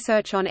tunnel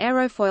research on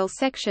aerofoil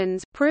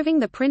sections, proving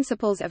the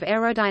principles of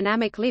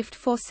aerodynamic lift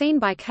foreseen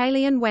by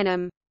Cayley and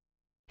Wenham.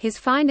 His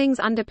findings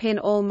underpin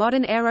all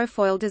modern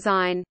aerofoil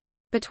design.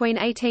 Between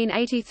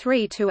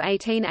 1883 to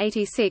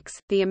 1886,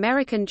 the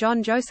American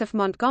John Joseph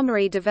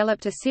Montgomery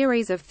developed a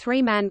series of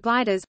 3-man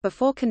gliders,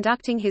 before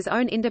conducting his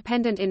own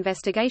independent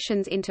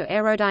investigations into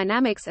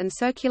aerodynamics and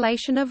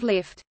circulation of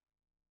lift.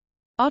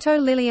 Otto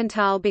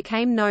Lilienthal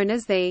became known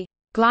as the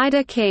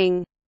glider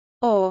king,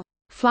 or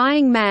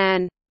flying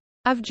man,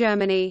 of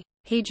Germany.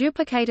 He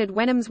duplicated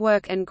Wenham's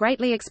work and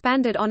greatly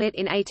expanded on it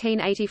in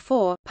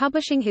 1884,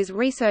 publishing his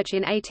research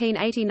in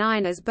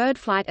 1889 as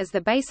Birdflight as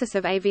the basis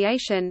of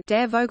aviation,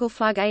 Der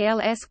Vogelflug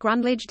als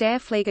Grundlage der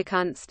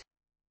Fliegerkunst.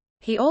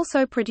 He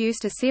also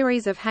produced a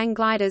series of hang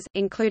gliders,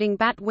 including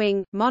bat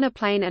wing,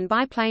 monoplane and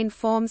biplane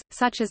forms,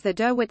 such as the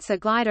Derwitzer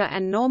glider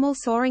and normal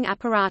soaring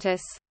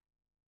apparatus.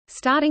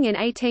 Starting in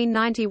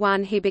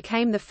 1891 he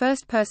became the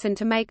first person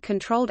to make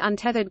controlled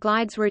untethered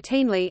glides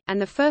routinely,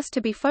 and the first to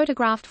be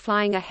photographed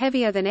flying a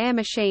heavier-than-air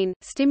machine,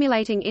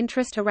 stimulating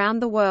interest around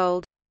the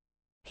world.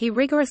 He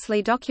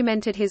rigorously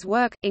documented his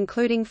work,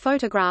 including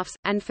photographs,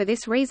 and for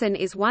this reason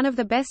is one of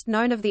the best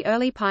known of the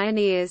early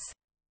pioneers.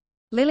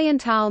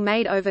 Lilienthal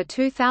made over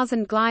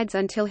 2,000 glides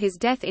until his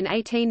death in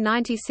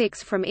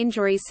 1896 from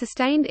injuries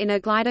sustained in a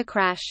glider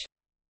crash.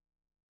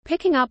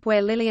 Picking up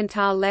where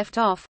Lilienthal left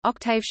off,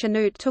 Octave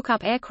Chanute took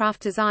up aircraft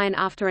design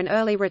after an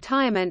early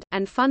retirement,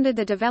 and funded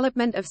the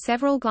development of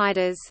several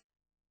gliders.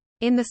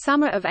 In the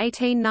summer of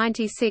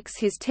 1896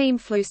 his team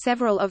flew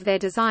several of their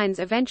designs,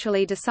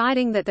 eventually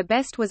deciding that the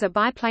best was a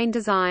biplane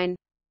design.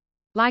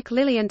 Like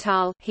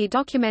Lilienthal, he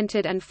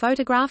documented and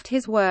photographed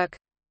his work.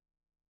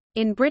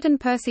 In Britain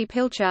Percy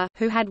Pilcher,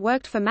 who had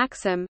worked for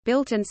Maxim,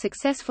 built and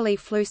successfully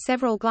flew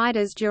several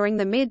gliders during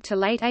the mid to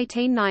late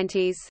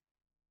 1890s.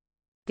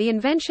 The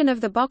invention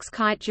of the box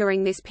kite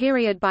during this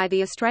period by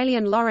the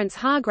Australian Lawrence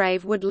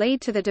Hargrave would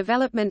lead to the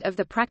development of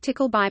the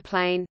practical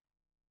biplane.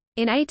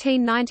 In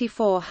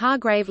 1894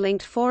 Hargrave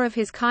linked 4 of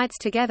his kites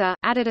together,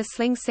 added a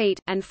sling seat,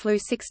 and flew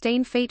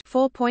 16 feet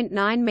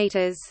 (4.9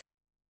 meters).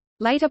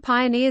 Later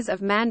pioneers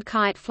of manned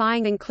kite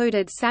flying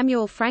included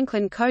Samuel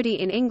Franklin Cody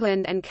in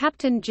England and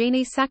Captain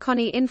Jeannie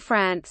Sacconi in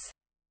France.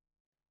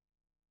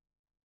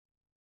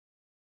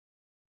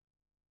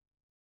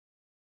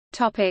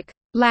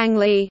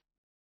 Langley.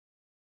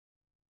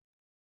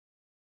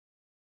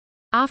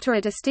 After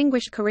a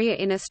distinguished career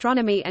in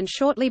astronomy and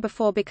shortly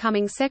before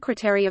becoming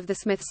secretary of the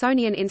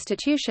Smithsonian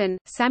Institution,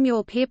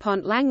 Samuel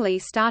Pierpont Langley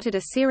started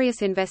a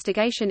serious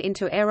investigation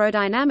into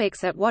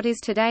aerodynamics at what is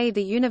today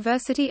the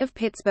University of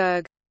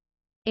Pittsburgh.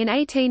 In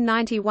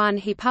 1891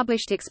 he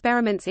published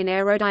experiments in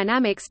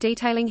aerodynamics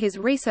detailing his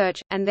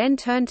research, and then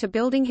turned to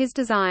building his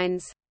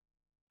designs.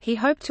 He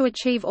hoped to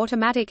achieve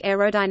automatic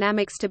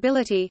aerodynamic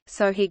stability,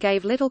 so he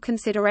gave little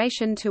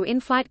consideration to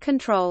in-flight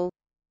control.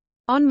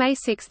 On May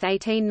 6,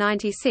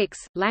 1896,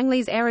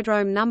 Langley's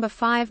Aerodrome No.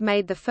 5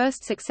 made the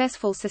first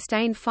successful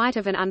sustained flight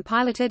of an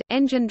unpiloted,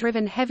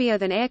 engine-driven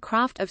heavier-than-air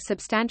craft of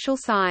substantial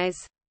size.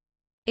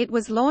 It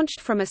was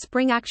launched from a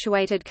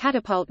spring-actuated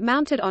catapult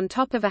mounted on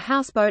top of a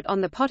houseboat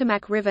on the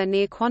Potomac River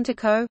near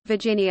Quantico,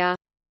 Virginia.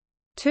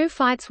 2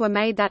 flights were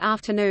made that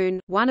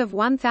afternoon, one of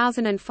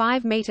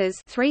 1,005 meters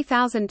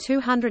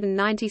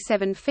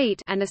 (3,297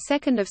 feet) and a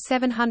second of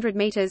 700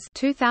 meters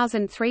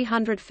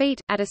 (2,300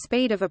 feet), at a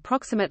speed of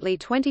approximately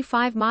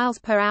 25 miles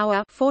per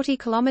hour (40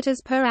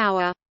 kilometers per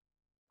hour).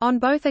 On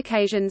both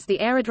occasions the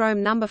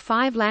Aerodrome No.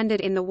 5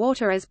 landed in the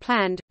water as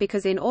planned,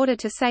 because in order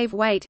to save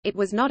weight, it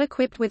was not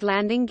equipped with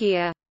landing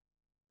gear.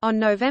 On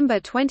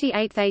November 28,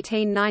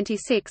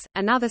 1896,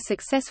 another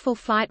successful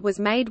flight was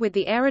made with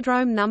the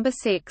Aerodrome No.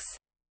 6.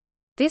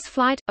 This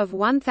flight, of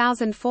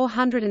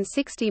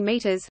 1,460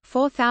 meters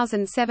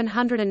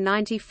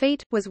 (4,790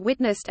 feet), was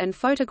witnessed and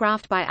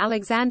photographed by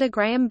Alexander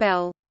Graham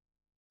Bell.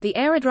 The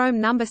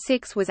Aerodrome No.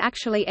 6 was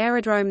actually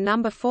Aerodrome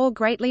No. 4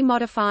 greatly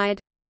modified.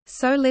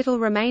 So little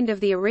remained of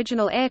the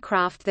original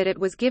aircraft that it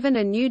was given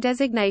a new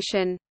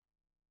designation.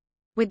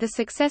 With the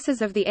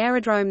successes of the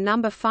Aerodrome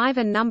No. 5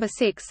 and No.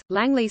 6,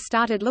 Langley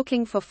started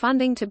looking for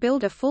funding to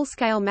build a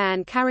full-scale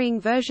man-carrying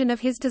version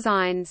of his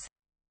designs.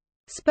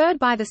 Spurred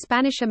by the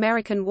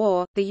Spanish–American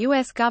War, the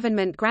U.S.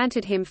 government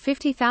granted him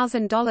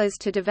 $50,000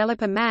 to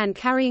develop a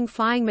man-carrying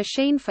flying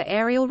machine for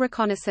aerial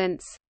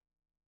reconnaissance.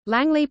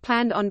 Langley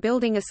planned on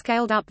building a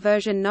scaled-up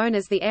version known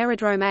as the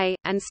Aerodrome A,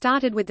 and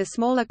started with the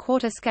smaller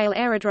quarter-scale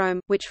Aerodrome,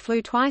 which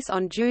flew twice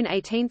on June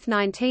 18,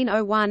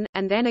 1901,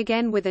 and then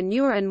again with a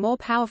newer and more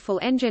powerful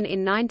engine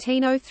in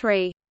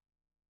 1903.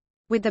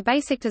 With the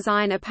basic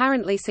design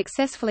apparently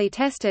successfully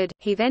tested,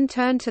 he then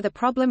turned to the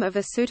problem of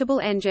a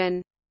suitable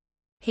engine.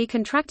 He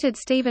contracted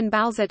Stephen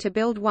Balzer to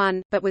build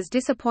one, but was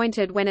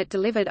disappointed when it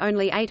delivered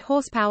only 8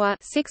 horsepower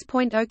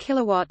 (6.0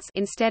 kilowatts)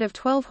 instead of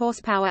 12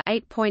 horsepower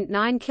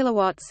 (8.9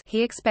 kilowatts)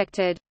 he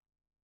expected.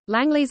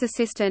 Langley's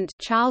assistant,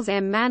 Charles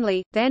M.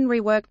 Manley, then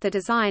reworked the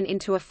design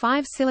into a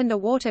 5-cylinder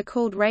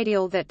water-cooled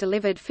radial that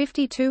delivered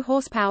 52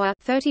 horsepower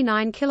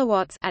 (39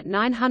 kilowatts) at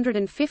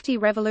 950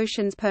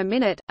 revolutions per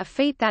minute, a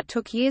feat that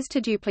took years to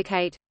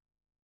duplicate.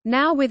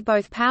 Now with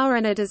both power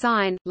and a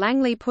design,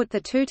 Langley put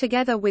the two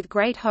together with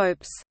great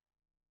hopes.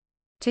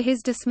 To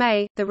his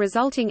dismay, the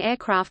resulting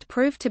aircraft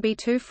proved to be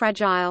too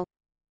fragile.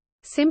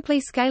 Simply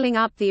scaling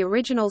up the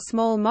original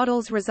small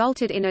models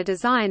resulted in a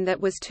design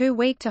that was too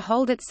weak to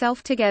hold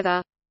itself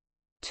together.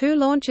 2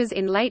 launches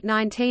in late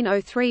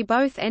 1903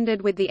 both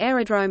ended with the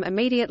aerodrome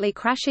immediately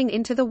crashing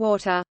into the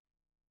water.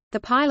 The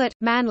pilot,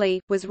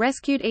 Manley, was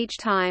rescued each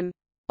time.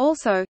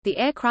 Also, the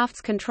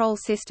aircraft's control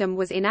system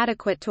was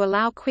inadequate to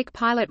allow quick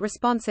pilot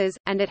responses,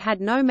 and it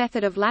had no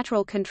method of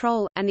lateral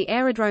control, and the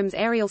aerodrome's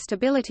aerial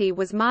stability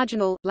was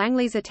marginal.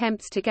 Langley's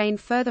attempts to gain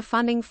further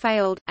funding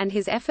failed, and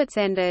his efforts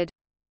ended.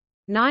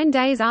 9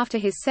 days after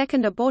his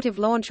second abortive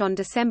launch on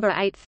December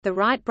 8, the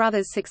Wright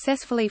brothers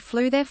successfully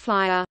flew their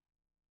flyer.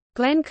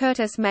 Glenn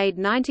Curtiss made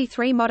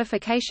 93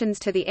 modifications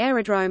to the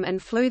aerodrome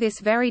and flew this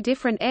very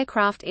different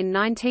aircraft in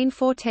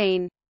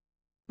 1914.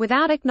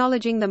 Without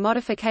acknowledging the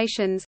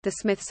modifications, the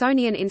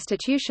Smithsonian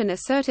Institution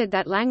asserted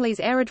that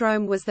Langley's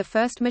aerodrome was the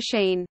first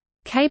machine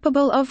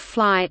capable of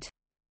flight.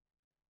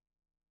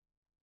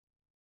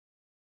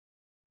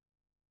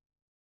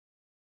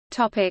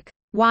 Topic: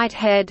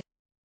 Whitehead.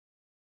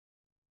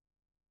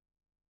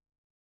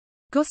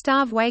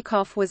 Gustav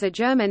Wyckoff was a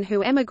German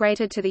who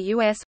emigrated to the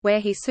U.S., where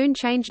he soon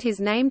changed his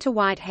name to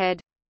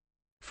Whitehead.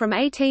 From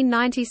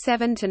 1897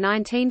 to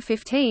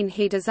 1915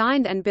 he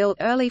designed and built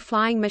early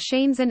flying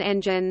machines and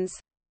engines.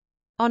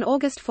 On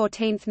August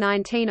 14,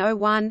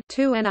 1901,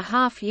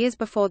 2.5 years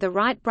before the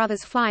Wright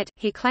brothers' flight,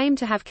 he claimed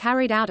to have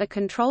carried out a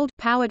controlled,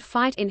 powered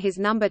flight in his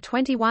No.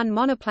 21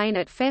 monoplane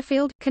at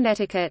Fairfield,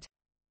 Connecticut.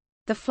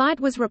 The flight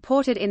was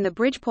reported in the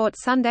Bridgeport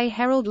Sunday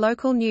Herald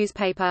local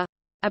newspaper.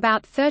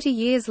 About 30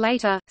 years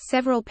later,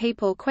 several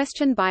people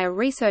questioned by a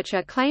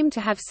researcher claimed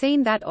to have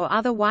seen that or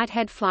other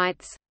Whitehead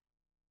flights.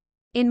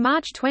 In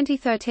March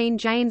 2013,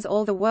 Jane's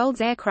All the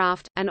World's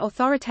Aircraft, an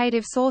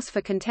authoritative source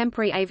for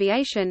contemporary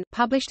aviation,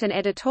 published an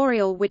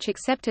editorial which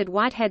accepted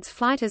Whitehead's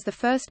flight as the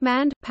first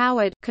manned,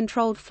 powered,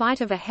 controlled flight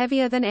of a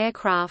heavier-than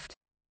aircraft.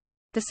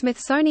 The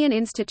Smithsonian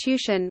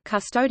Institution,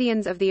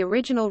 custodians of the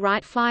original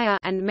Wright flyer,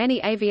 and many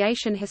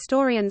aviation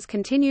historians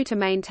continue to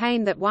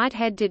maintain that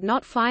Whitehead did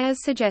not fly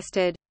as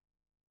suggested.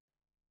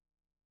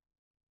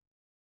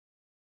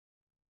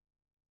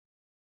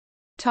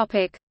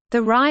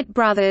 The Wright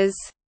brothers.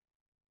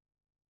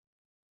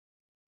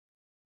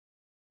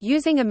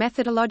 Using a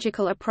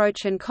methodological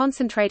approach and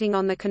concentrating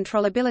on the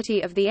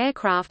controllability of the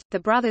aircraft, the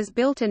brothers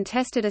built and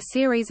tested a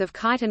series of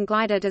kite and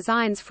glider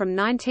designs from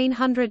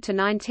 1900 to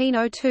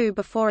 1902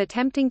 before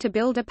attempting to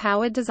build a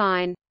powered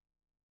design.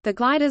 The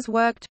gliders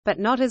worked, but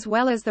not as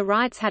well as the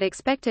Wrights had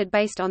expected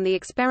based on the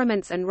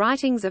experiments and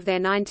writings of their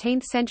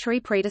 19th-century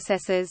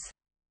predecessors.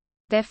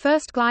 Their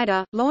first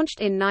glider,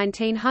 launched in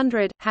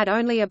 1900, had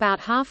only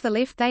about half the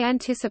lift they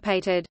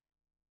anticipated.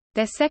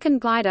 Their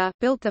second glider,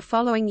 built the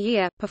following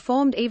year,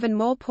 performed even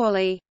more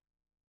poorly.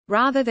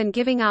 Rather than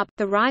giving up,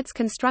 the Wrights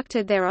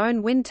constructed their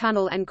own wind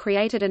tunnel and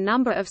created a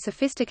number of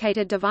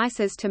sophisticated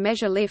devices to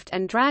measure lift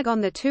and drag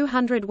on the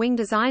 200-wing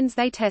designs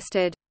they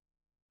tested.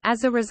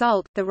 As a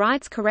result, the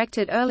Wrights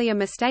corrected earlier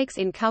mistakes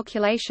in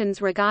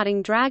calculations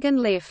regarding drag and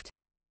lift.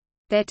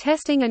 Their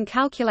testing and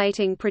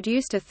calculating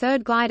produced a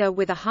third glider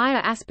with a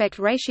higher aspect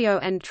ratio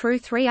and true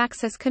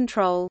 3-axis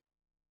control.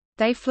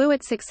 They flew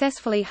it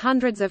successfully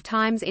hundreds of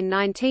times in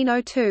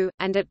 1902,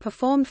 and it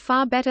performed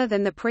far better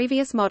than the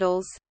previous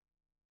models.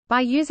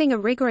 By using a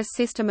rigorous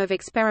system of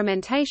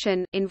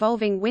experimentation,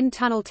 involving wind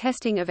tunnel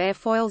testing of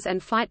airfoils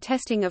and flight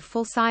testing of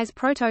full-size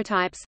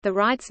prototypes, the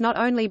Wrights not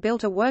only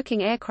built a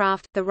working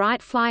aircraft, the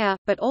Wright Flyer,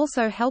 but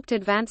also helped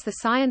advance the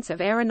science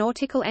of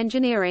aeronautical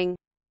engineering.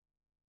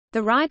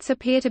 The Wrights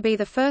appear to be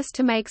the first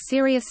to make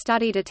serious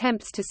studied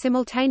attempts to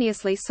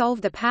simultaneously solve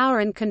the power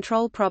and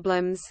control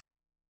problems.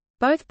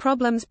 Both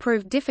problems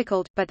proved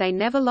difficult, but they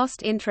never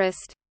lost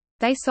interest.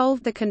 They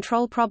solved the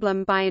control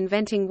problem by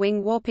inventing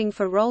wing warping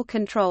for roll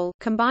control,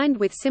 combined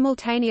with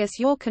simultaneous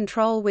yaw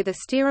control with a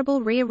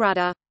steerable rear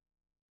rudder.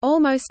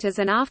 Almost as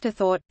an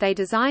afterthought, they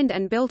designed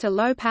and built a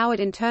low-powered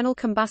internal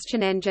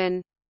combustion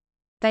engine.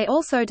 They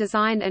also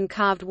designed and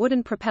carved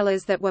wooden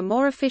propellers that were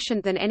more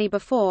efficient than any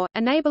before,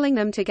 enabling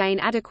them to gain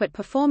adequate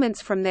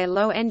performance from their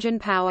low engine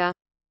power.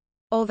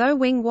 Although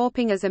wing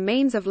warping as a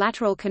means of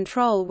lateral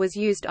control was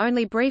used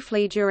only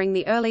briefly during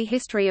the early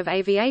history of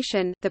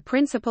aviation, the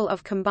principle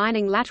of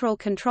combining lateral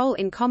control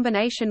in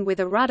combination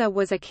with a rudder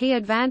was a key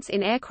advance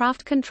in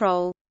aircraft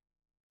control.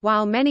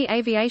 While many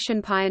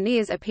aviation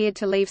pioneers appeared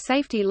to leave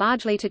safety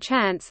largely to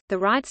chance, the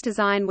Wrights'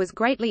 design was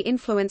greatly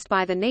influenced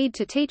by the need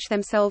to teach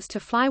themselves to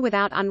fly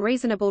without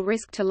unreasonable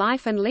risk to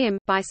life and limb,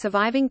 by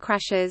surviving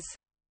crashes.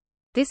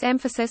 This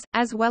emphasis,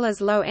 as well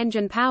as low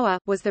engine power,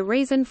 was the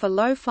reason for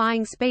low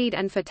flying speed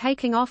and for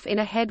taking off in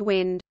a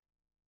headwind.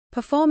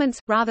 Performance,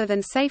 rather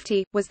than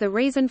safety, was the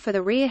reason for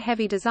the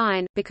rear-heavy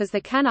design, because the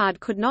canard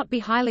could not be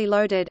highly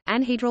loaded,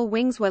 anhedral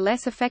wings were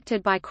less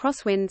affected by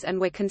crosswinds and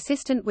were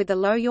consistent with the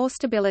low yaw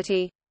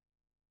stability.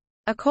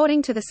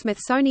 According to the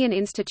Smithsonian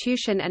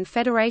Institution and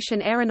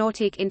Fédération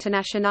Aéronautique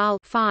Internationale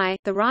 (FAI),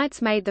 the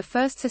Wrights made the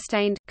first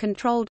sustained,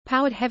 controlled,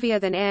 powered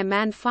heavier-than-air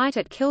manned flight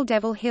at Kill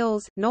Devil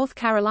Hills, North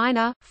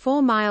Carolina,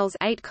 4 miles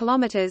 8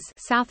 kilometers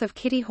south of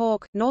Kitty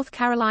Hawk, North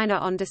Carolina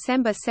on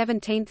December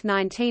 17,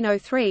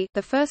 1903.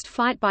 The first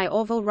flight by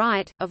Orville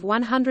Wright, of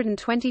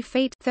 120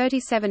 feet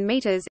 37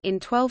 meters in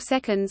 12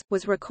 seconds,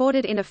 was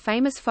recorded in a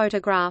famous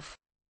photograph.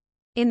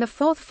 In the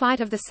fourth flight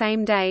of the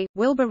same day,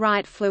 Wilbur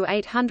Wright flew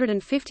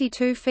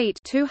 852 feet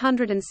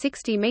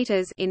 260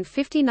 meters in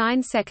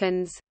 59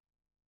 seconds.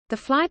 The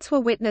flights were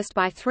witnessed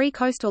by 3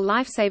 coastal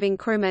lifesaving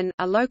crewmen,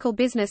 a local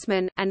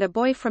businessman, and a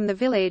boy from the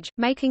village,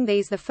 making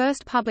these the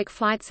first public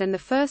flights and the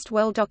first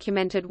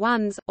well-documented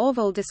ones.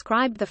 Orville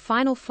described the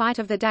final flight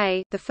of the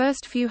day. The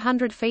first few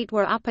hundred feet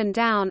were up and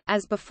down,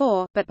 as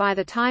before, but by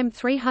the time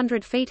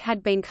 300 feet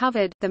had been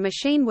covered, the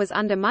machine was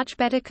under much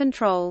better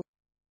control.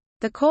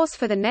 The course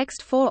for the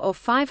next 400 or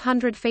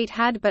 500 feet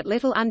had but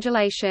little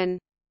undulation.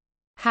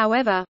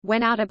 However,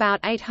 when out about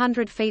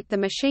 800 feet the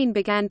machine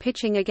began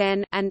pitching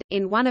again, and,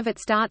 in one of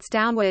its darts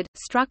downward,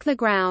 struck the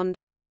ground.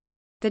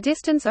 The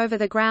distance over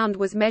the ground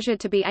was measured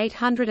to be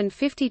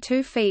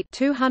 852 feet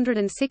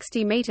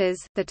 260 meters.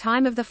 The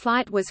time of the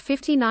flight was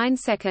 59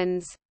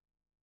 seconds.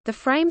 The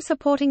frame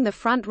supporting the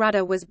front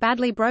rudder was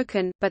badly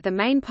broken, but the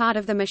main part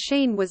of the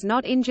machine was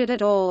not injured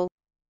at all.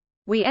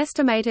 We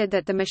estimated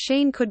that the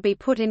machine could be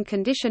put in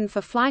condition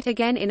for flight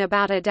again in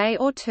about a day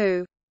or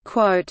two.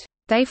 Quote,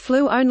 "They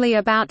flew only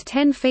about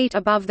 10 feet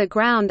above the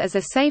ground as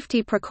a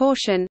safety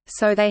precaution,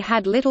 so they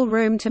had little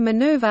room to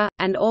maneuver,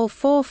 and all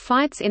 4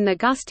 flights in the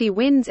gusty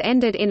winds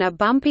ended in a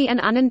bumpy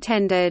and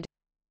unintended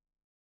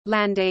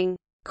landing."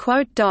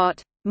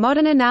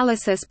 Modern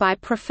analysis by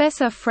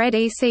Professor Fred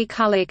E. C.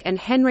 Kulik and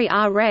Henry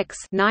R. Rex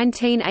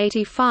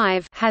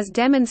 1985 has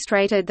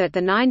demonstrated that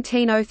the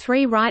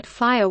 1903 Wright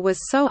Flyer was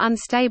so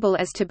unstable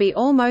as to be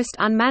almost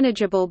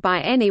unmanageable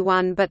by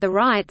anyone but the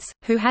Wrights,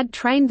 who had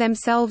trained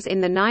themselves in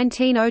the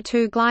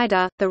 1902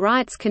 glider. The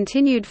Wrights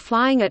continued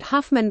flying at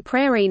Huffman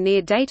Prairie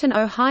near Dayton,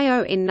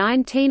 Ohio in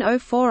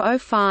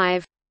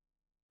 1904–05.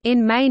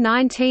 In May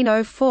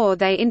 1904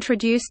 they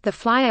introduced the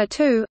Flyer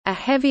II, a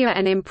heavier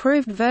and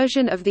improved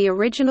version of the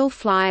original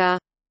Flyer.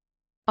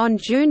 On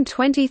June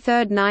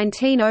 23,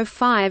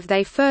 1905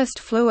 they first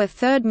flew a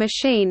third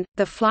machine,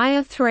 the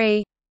Flyer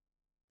III.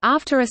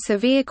 After a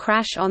severe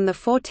crash on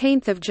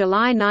 14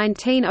 July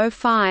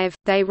 1905,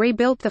 they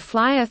rebuilt the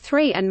Flyer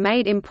III and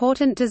made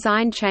important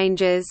design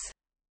changes.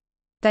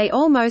 They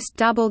almost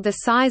doubled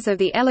the size of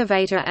the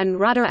elevator and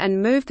rudder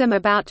and moved them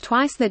about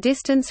twice the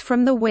distance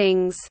from the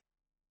wings.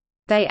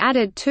 They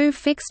added 2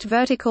 fixed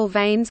vertical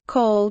vanes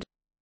called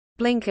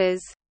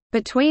blinkers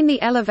between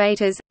the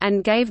elevators,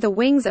 and gave the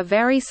wings a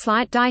very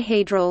slight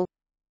dihedral.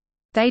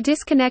 They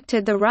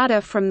disconnected the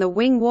rudder from the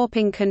wing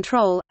warping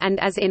control, and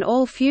as in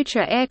all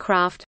future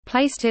aircraft,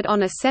 placed it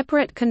on a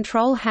separate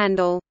control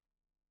handle.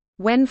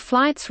 When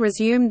flights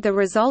resumed the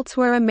results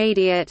were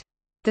immediate.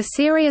 The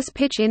serious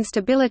pitch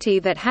instability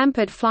that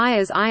hampered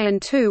Flyers I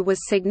and II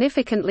was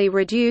significantly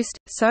reduced,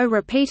 so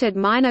repeated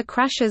minor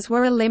crashes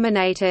were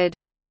eliminated.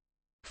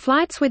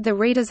 Flights with the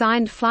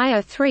redesigned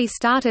Flyer III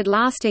started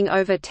lasting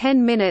over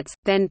 10 minutes,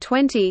 then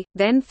 20,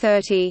 then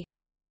 30.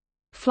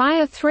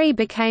 Flyer III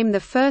became the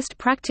first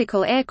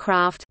practical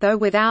aircraft, though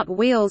without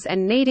wheels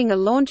and needing a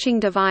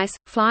launching device,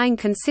 flying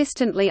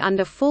consistently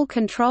under full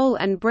control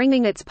and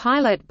bringing its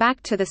pilot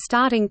back to the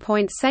starting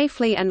point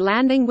safely and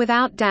landing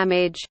without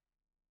damage.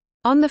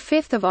 On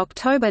 5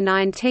 October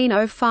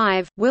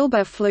 1905,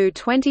 Wilbur flew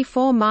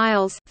 24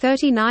 miles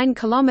 39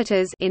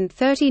 kilometers in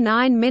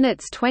 39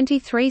 minutes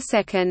 23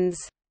 seconds.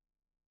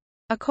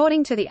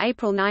 According to the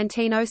April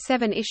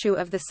 1907 issue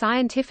of the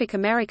Scientific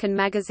American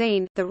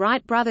magazine, the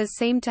Wright brothers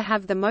seemed to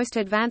have the most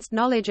advanced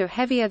knowledge of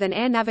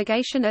heavier-than-air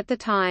navigation at the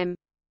time.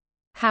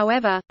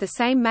 However, the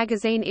same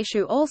magazine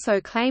issue also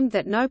claimed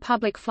that no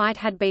public flight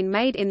had been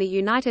made in the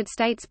United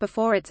States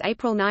before its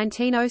April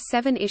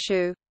 1907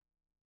 issue.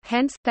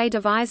 Hence, they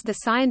devised the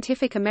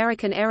Scientific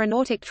American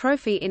Aeronautic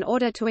Trophy in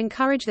order to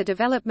encourage the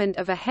development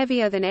of a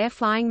heavier-than-air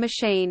flying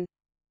machine.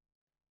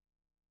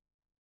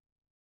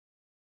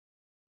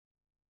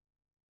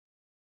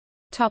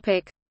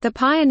 The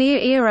Pioneer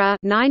Era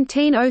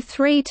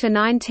 1903 to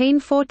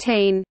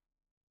 1914.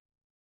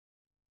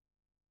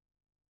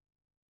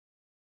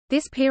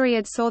 This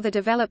period saw the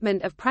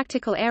development of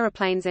practical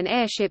aeroplanes and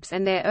airships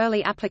and their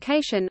early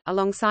application,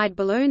 alongside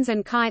balloons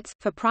and kites,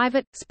 for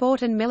private,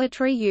 sport and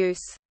military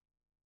use.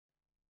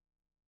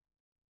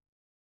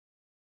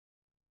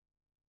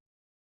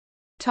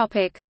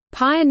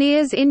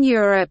 Pioneers in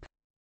Europe.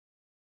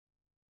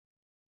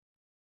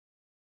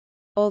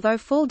 Although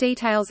full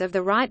details of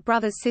the Wright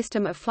brothers'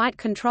 system of flight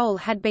control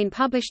had been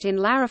published in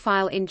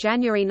Larophile in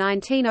January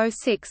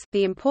 1906,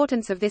 the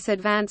importance of this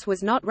advance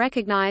was not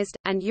recognized,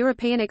 and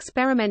European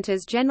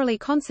experimenters generally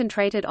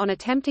concentrated on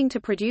attempting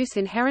to produce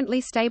inherently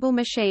stable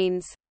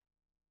machines.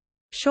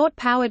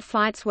 Short-powered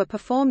flights were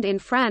performed in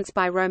France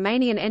by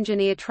Romanian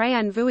engineer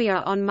Traian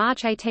Vuia on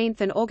March 18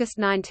 and August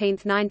 19,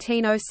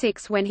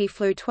 1906 when he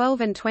flew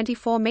 12 and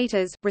 24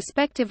 meters,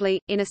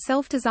 respectively, in a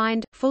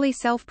self-designed, fully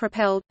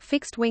self-propelled,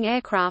 fixed-wing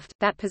aircraft,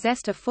 that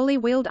possessed a fully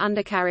wheeled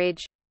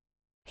undercarriage.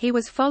 He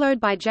was followed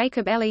by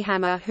Jacob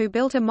Ellehammer, who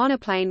built a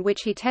monoplane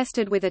which he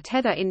tested with a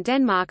tether in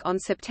Denmark on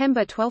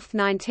September 12,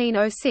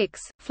 1906,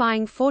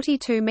 flying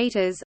 42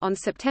 meters. On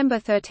September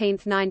 13,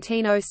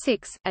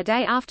 1906, a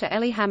day after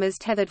Ellehammer's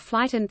tethered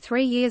flight and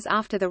 3 years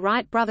after the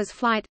Wright brothers'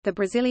 flight, the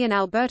Brazilian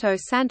Alberto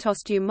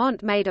Santos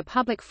Dumont made a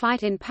public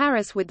flight in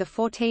Paris with the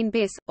 14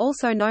 bis,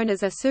 also known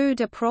as Oiseau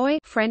de proie,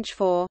 French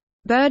for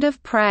bird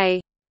of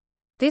prey.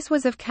 This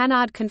was of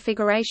canard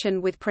configuration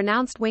with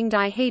pronounced wing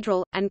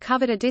dihedral, and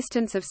covered a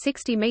distance of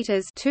 60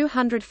 meters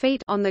 (200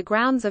 feet) on the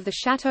grounds of the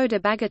Château de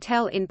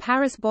Bagatelle in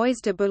Paris Bois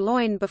de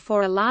Boulogne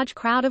before a large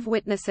crowd of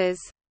witnesses.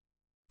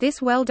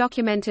 This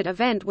well-documented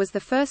event was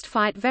the first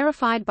flight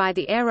verified by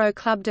the Aero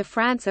Club de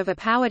France of a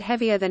powered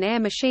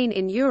heavier-than-air machine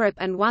in Europe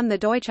and won the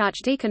Deutsche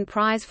Archdeacon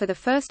Prize for the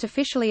first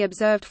officially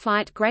observed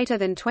flight greater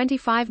than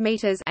 25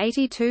 meters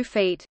 (82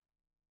 feet).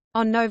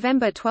 On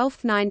November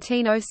 12,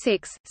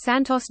 1906,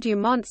 Santos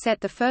Dumont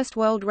set the first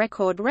world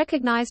record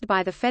recognized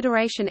by the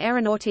Fédération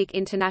Aéronautique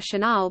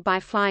Internationale by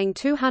flying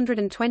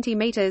 220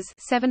 meters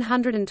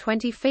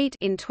 (720 feet)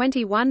 in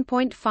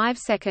 21.5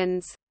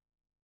 seconds.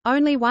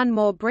 Only one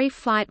more brief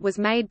flight was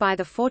made by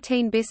the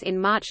 14 bis in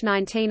March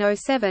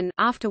 1907,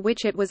 after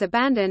which it was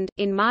abandoned.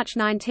 In March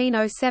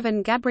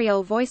 1907,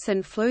 Gabriel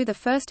Voisin flew the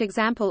first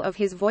example of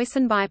his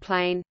Voisin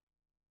biplane.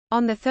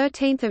 On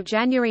 13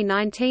 January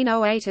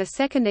 1908 a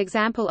second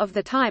example of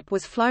the type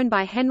was flown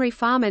by Henry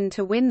Farman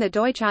to win the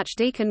Deutsche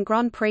Archdeacon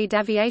Grand Prix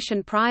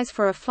d'Aviation Prize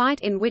for a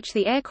flight in which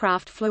the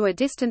aircraft flew a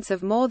distance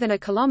of more than a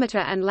kilometre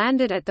and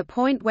landed at the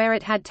point where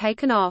it had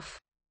taken off.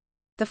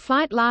 The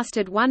flight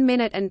lasted 1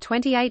 minute and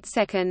 28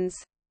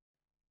 seconds.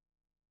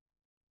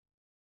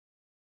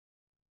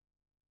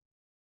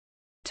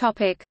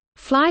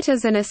 Flight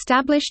as an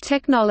established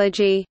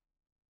technology.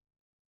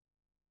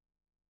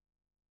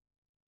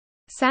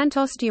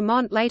 Santos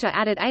Dumont later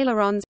added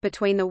ailerons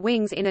between the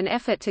wings in an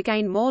effort to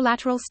gain more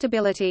lateral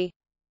stability.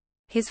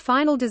 His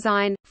final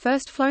design,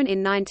 first flown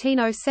in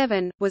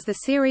 1907, was the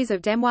series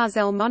of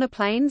Demoiselle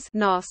monoplanes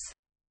NOS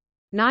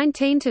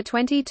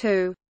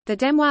 19-22. The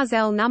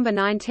Demoiselle No.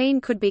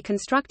 19 could be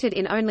constructed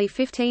in only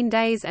 15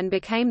 days and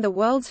became the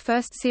world's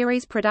first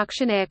series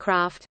production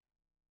aircraft.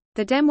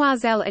 The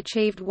Demoiselle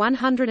achieved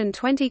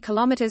 120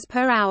 km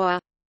per hour.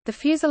 The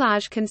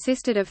fuselage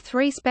consisted of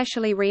 3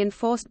 specially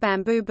reinforced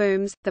bamboo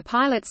booms. The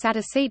pilot sat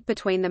a seat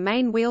between the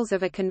main wheels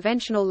of a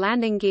conventional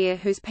landing gear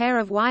whose pair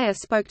of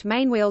wire-spoked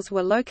mainwheels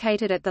were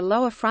located at the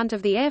lower front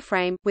of the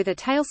airframe, with a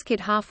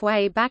tailskid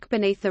halfway back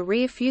beneath the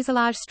rear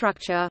fuselage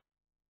structure.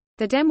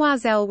 The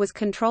Demoiselle was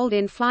controlled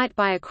in flight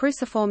by a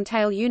cruciform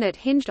tail unit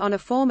hinged on a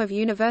form of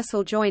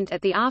universal joint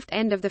at the aft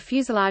end of the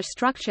fuselage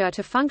structure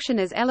to function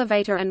as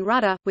elevator and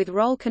rudder, with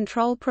roll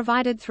control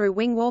provided through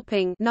wing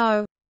warping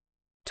No.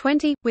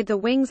 20, with the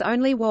wings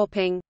only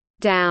warping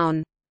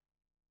down.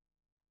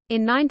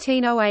 In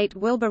 1908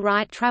 Wilbur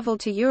Wright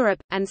traveled to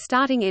Europe, and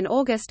starting in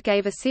August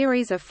gave a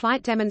series of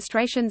flight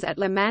demonstrations at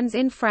Le Mans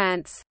in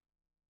France.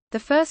 The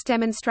first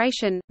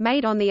demonstration,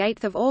 made on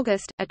 8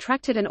 August,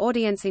 attracted an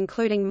audience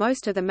including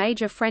most of the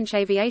major French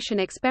aviation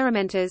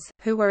experimenters,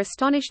 who were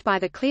astonished by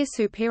the clear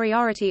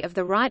superiority of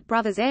the Wright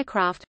brothers'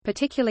 aircraft,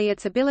 particularly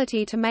its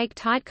ability to make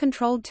tight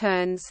controlled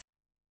turns.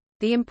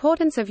 The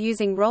importance of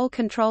using roll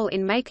control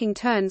in making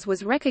turns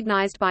was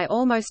recognized by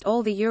almost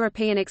all the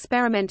European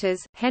experimenters.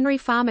 Henry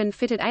Farman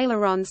fitted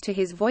ailerons to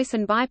his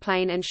Voisin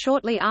biplane and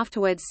shortly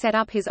afterwards set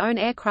up his own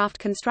aircraft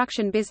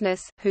construction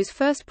business, whose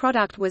first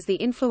product was the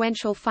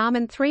influential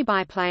Farman 3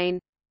 biplane.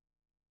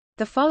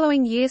 The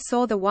following year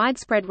saw the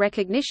widespread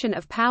recognition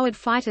of powered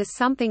flight as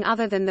something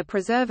other than the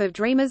preserve of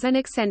dreamers and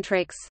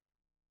eccentrics.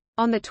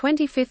 On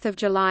 25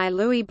 July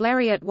Louis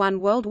Blériot won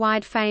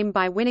worldwide fame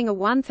by winning a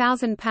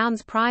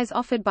 £1,000 prize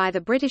offered by the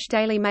British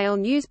Daily Mail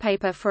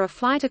newspaper for a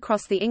flight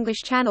across the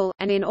English Channel,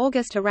 and in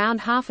August around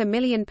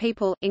 500,000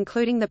 people,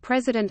 including the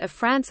President of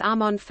France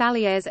Armand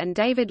Fallières and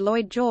David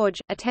Lloyd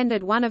George,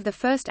 attended one of the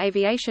first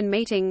aviation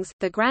meetings,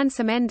 the Grand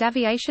Semaine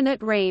d'Aviation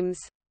at Reims.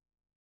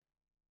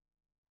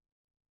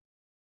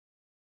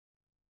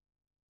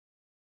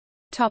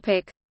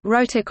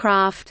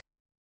 Rotorcraft.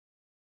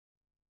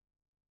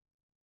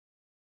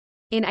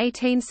 In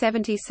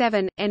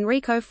 1877,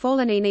 Enrico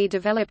Forlanini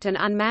developed an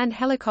unmanned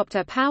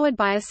helicopter powered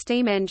by a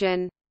steam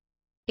engine.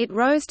 It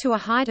rose to a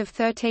height of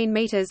 13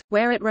 meters,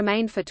 where it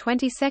remained for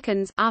 20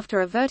 seconds, after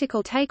a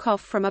vertical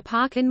takeoff from a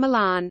park in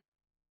Milan.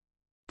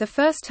 The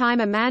first time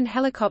a manned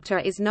helicopter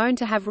is known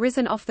to have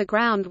risen off the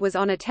ground was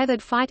on a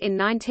tethered flight in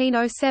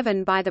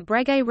 1907 by the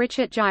Breguet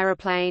Richet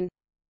gyroplane.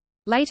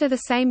 Later the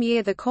same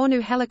year the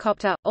Cornu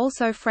helicopter,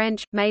 also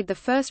French, made the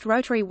first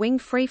rotary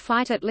wing-free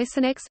flight at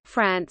Lissanex,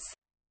 France.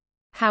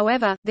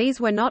 However, these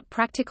were not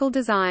practical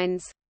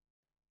designs.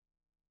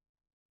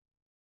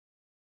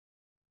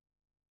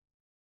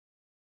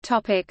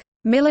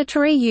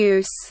 Military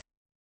use.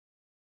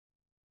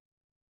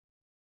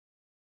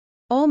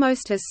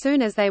 Almost as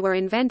soon as they were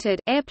invented,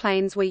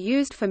 airplanes were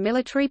used for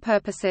military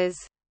purposes.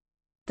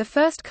 The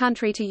first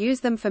country to use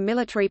them for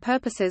military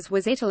purposes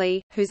was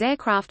Italy, whose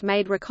aircraft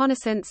made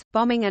reconnaissance,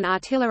 bombing and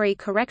artillery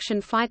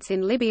correction flights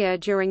in Libya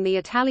during the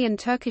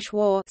Italian-Turkish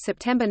War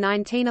September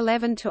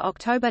 1911 to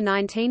October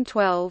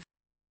 1912.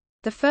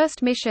 The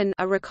first mission,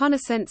 a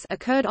reconnaissance,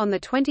 occurred on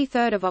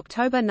 23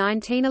 October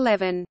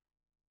 1911.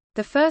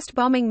 The first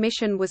bombing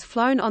mission was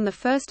flown on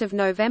 1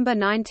 November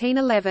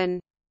 1911.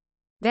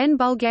 Then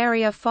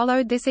Bulgaria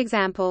followed this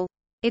example.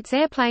 Its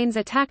airplanes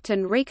attacked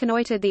and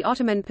reconnoitred the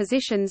Ottoman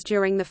positions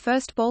during the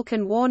First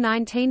Balkan War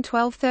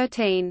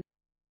 1912–13.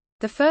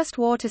 The first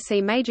war to see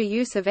major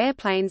use of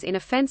airplanes in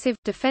offensive,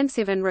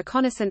 defensive and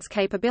reconnaissance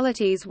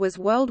capabilities was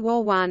World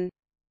War I.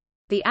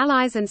 The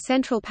Allies and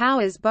Central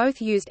Powers both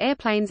used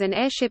airplanes and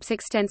airships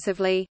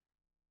extensively.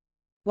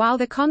 While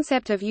the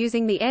concept of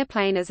using the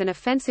airplane as an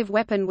offensive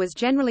weapon was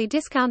generally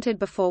discounted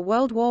before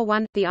World War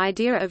I, the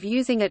idea of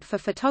using it for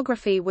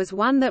photography was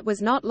one that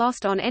was not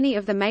lost on any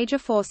of the major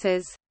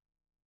forces.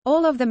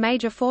 All of the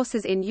major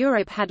forces in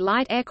Europe had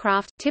light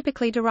aircraft,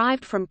 typically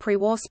derived from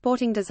pre-war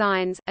sporting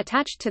designs,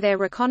 attached to their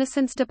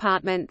reconnaissance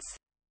departments.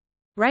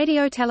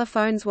 Radio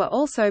telephones were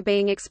also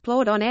being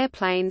explored on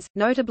airplanes,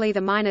 notably the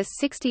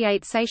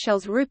 -68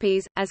 Seychelles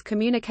rupees, as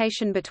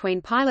communication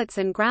between pilots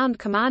and ground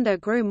commander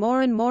grew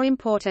more and more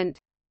important.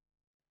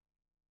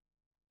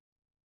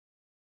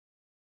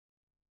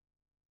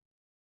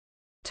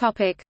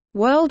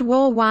 World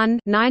War I,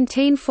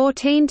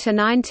 1914 to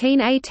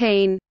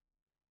 1918.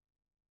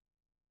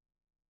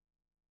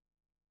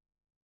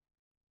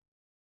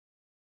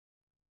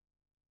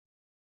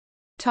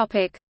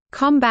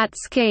 Combat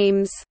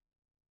schemes.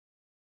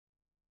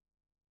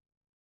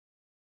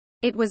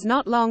 It was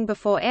not long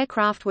before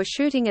aircraft were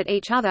shooting at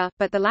each other,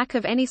 but the lack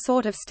of any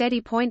sort of steady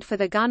point for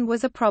the gun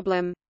was a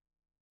problem.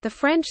 The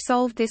French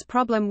solved this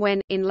problem when,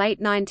 in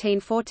late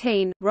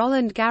 1914,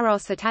 Roland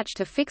Garros attached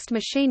a fixed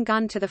machine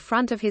gun to the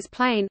front of his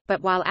plane,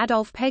 but while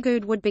Adolphe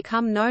Pégoud would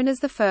become known as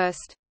the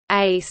first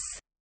ace,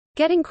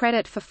 getting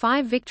credit for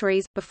 5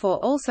 victories, before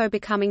also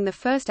becoming the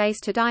first ace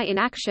to die in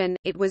action,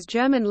 it was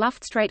German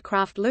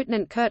Luftstreitkraft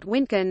Lieutenant Kurt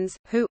Wintgens,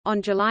 who,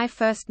 on July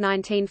 1,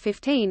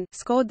 1915,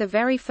 scored the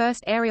very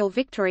first aerial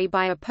victory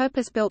by a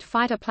purpose-built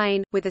fighter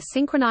plane, with a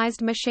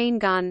synchronized machine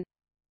gun.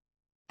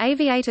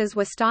 Aviators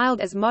were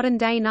styled as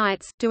modern-day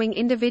knights, doing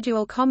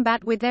individual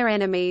combat with their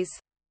enemies.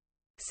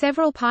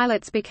 Several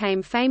pilots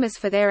became famous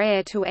for their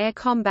air-to-air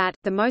combat.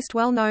 The most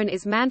well-known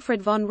is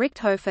Manfred von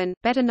Richthofen,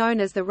 better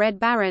known as the Red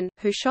Baron,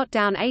 who shot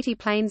down 80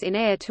 planes in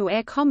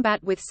air-to-air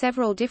combat with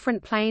several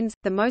different planes,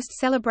 the most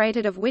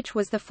celebrated of which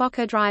was the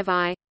Fokker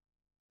Drive-I.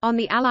 On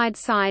the Allied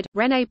side,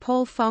 René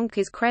Paul Fonck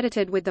is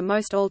credited with the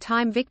most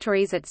all-time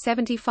victories at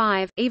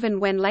 75,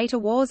 even when later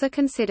wars are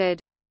considered.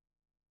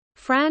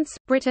 France,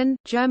 Britain,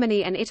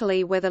 Germany and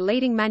Italy were the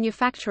leading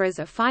manufacturers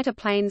of fighter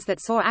planes that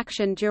saw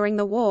action during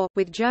the war,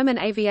 with German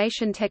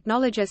aviation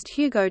technologist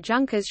Hugo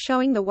Junkers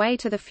showing the way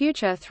to the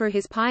future through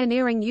his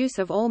pioneering use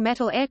of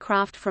all-metal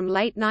aircraft from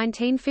late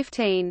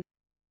 1915.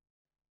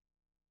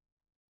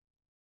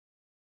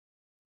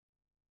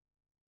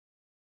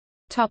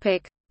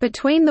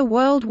 Between the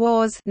World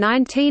Wars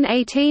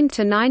 1918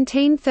 to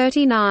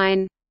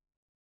 1939.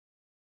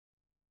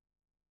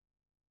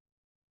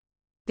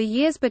 The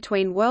years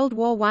between World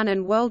War I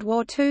and World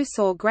War II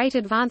saw great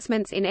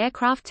advancements in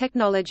aircraft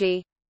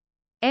technology.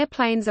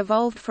 Airplanes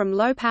evolved from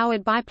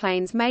low-powered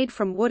biplanes made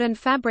from wood and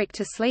fabric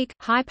to sleek,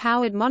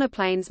 high-powered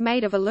monoplanes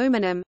made of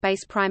aluminum,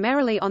 based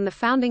primarily on the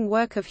founding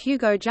work of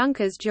Hugo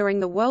Junkers during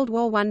the World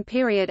War I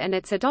period and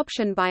its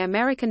adoption by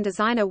American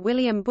designer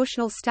William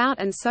Bushnell Stout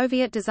and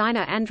Soviet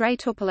designer Andrei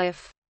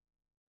Tupolev.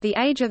 The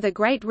age of the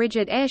great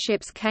rigid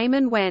airships came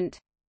and went.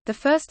 The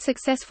first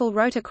successful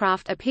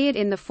rotorcraft appeared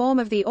in the form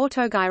of the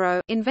autogyro,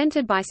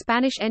 invented by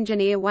Spanish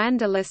engineer Juan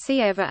de la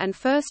Cieva and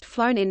first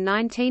flown in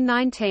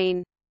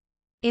 1919.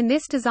 In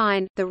this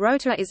design, the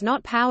rotor is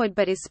not powered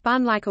but is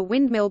spun like a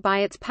windmill by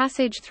its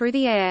passage through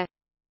the air.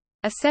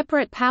 A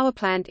separate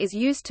powerplant is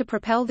used to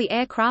propel the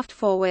aircraft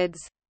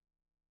forwards.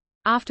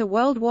 After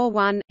World War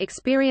I,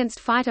 experienced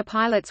fighter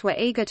pilots were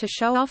eager to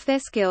show off their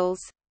skills.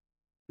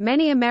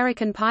 Many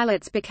American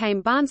pilots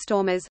became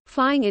barnstormers,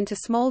 flying into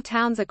small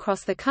towns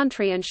across the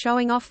country and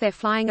showing off their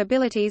flying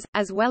abilities,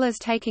 as well as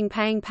taking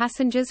paying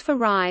passengers for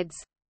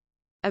rides.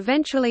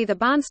 Eventually the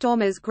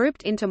barnstormers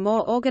grouped into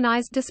more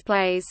organized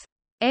displays.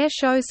 Air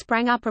shows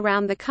sprang up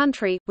around the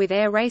country, with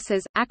air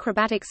races,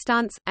 acrobatic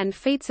stunts, and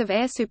feats of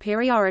air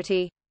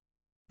superiority.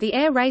 The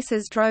air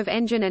races drove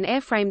engine and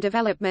airframe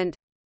development.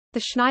 The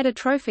Schneider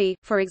Trophy,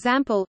 for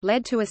example,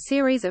 led to a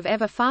series of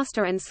ever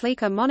faster and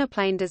sleeker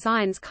monoplane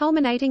designs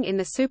culminating in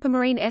the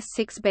Supermarine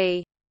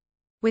S-6B.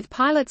 With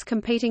pilots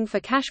competing for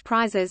cash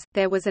prizes,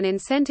 there was an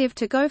incentive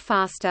to go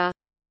faster.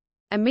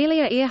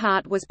 Amelia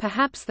Earhart was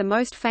perhaps the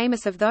most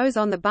famous of those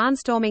on the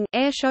barnstorming,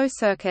 airshow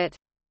circuit.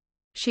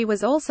 She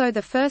was also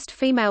the first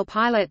female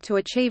pilot to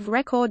achieve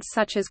records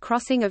such as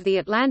crossing of the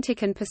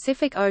Atlantic and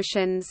Pacific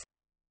Oceans.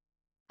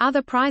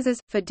 Other prizes,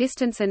 for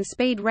distance and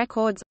speed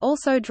records,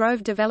 also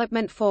drove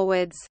development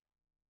forwards.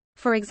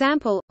 For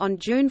example, on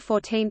June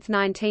 14,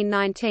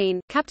 1919,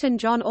 Captain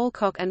John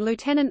Alcock and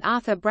Lieutenant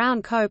Arthur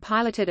Brown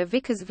co-piloted a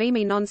Vickers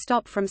Vimy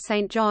non-stop from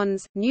St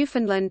John's,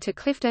 Newfoundland to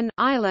Clifton,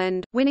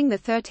 Ireland, winning the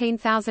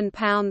 £13,000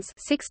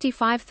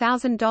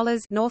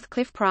 ($65,000)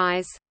 Northcliffe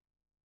Prize.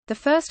 The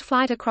first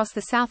flight across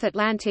the South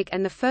Atlantic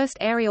and the first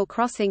aerial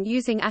crossing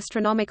using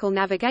astronomical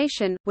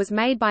navigation, was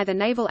made by the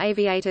naval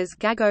aviators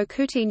Gago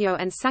Coutinho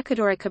and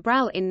Sacadura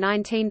Cabral in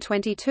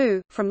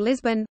 1922, from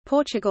Lisbon,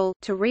 Portugal,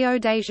 to Rio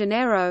de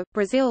Janeiro,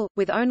 Brazil,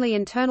 with only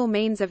internal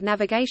means of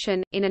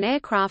navigation, in an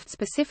aircraft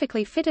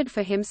specifically fitted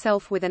for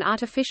himself with an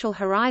artificial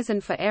horizon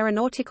for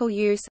aeronautical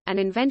use, an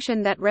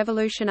invention that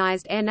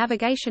revolutionized air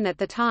navigation at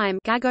the time.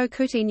 Gago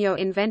Coutinho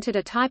invented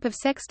a type of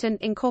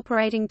sextant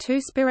incorporating two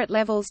spirit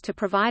levels to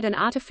provide an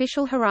artificial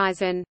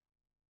horizon.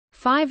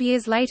 5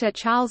 years later,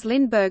 Charles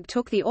Lindbergh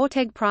took the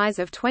Orteig Prize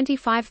of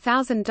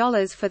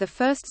 $25,000 for the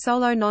first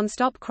solo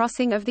nonstop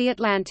crossing of the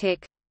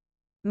Atlantic.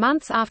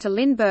 Months after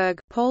Lindbergh,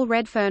 Paul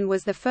Redfern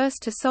was the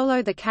first to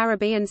solo the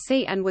Caribbean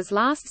Sea and was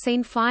last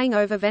seen flying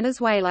over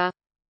Venezuela.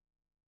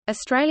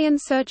 Australian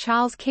Sir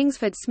Charles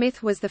Kingsford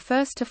Smith was the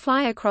first to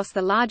fly across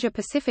the larger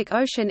Pacific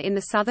Ocean in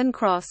the Southern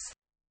Cross.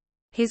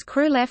 His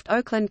crew left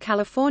Oakland,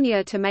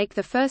 California to make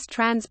the first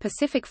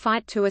trans-Pacific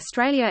flight to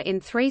Australia in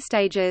 3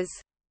 stages.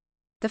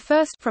 The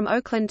first, from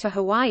Oakland to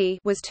Hawaii,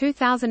 was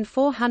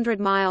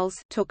 2,400 miles,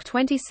 took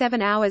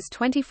 27 hours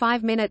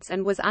 25 minutes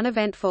and was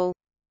uneventful.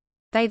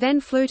 They then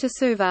flew to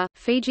Suva,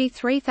 Fiji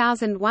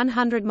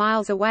 3,100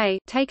 miles away,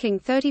 taking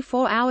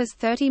 34 hours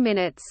 30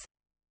 minutes.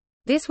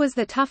 This was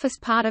the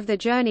toughest part of the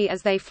journey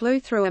as they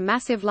flew through a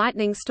massive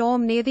lightning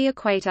storm near the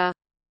equator.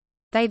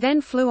 They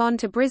then flew on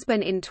to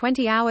Brisbane in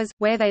 20 hours,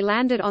 where they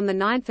landed on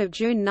 9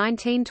 June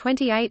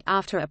 1928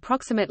 after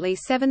approximately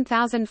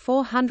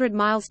 7,400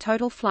 miles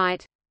total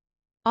flight.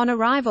 On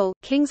arrival,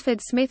 Kingsford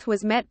Smith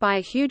was met by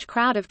a huge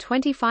crowd of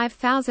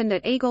 25,000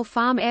 at Eagle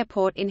Farm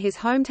Airport in his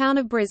hometown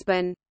of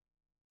Brisbane.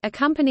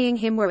 Accompanying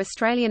him were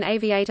Australian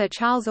aviator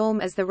Charles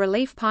Ulm as the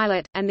relief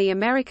pilot, and the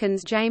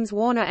Americans James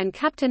Warner and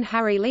Captain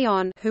Harry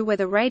Leon, who were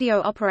the radio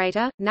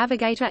operator,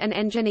 navigator and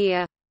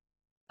engineer.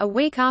 A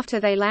week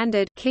after they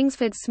landed,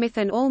 Kingsford Smith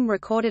and Ulm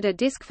recorded a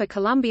disc for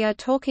Columbia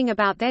talking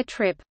about their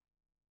trip.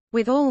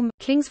 With Ulm,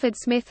 Kingsford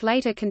Smith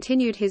later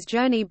continued his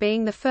journey,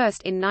 being the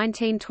first in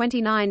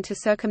 1929 to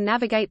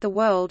circumnavigate the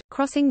world,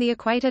 crossing the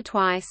equator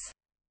twice.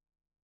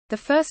 The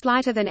first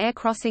lighter-than-air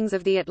crossings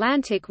of the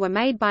Atlantic were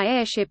made by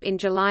airship in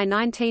July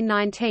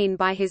 1919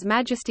 by His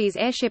Majesty's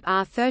Airship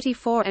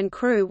R-34 and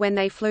crew when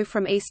they flew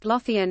from East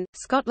Lothian,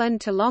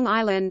 Scotland to Long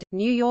Island,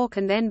 New York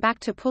and then back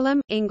to Fulham,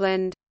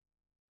 England.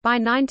 By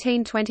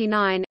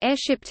 1929,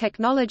 airship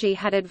technology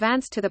had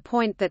advanced to the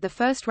point that the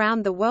first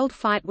round-the-world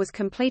flight was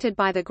completed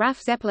by the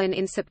Graf Zeppelin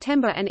in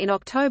September, and in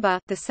October,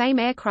 the same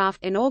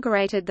aircraft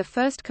inaugurated the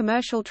first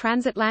commercial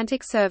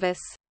transatlantic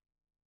service.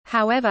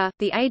 However,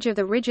 the age of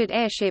the rigid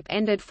airship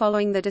ended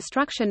following the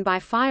destruction by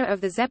fire of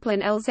the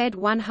Zeppelin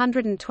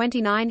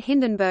LZ-129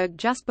 Hindenburg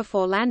just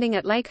before landing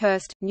at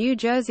Lakehurst, New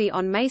Jersey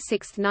on May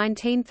 6,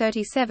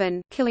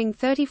 1937, killing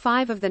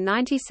 35 of the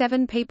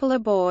 97 people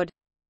aboard.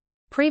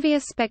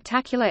 Previous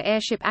spectacular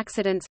airship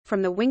accidents,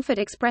 from the Wingford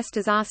Express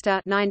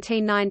disaster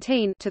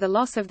 1919 to the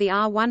loss of the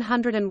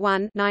R-101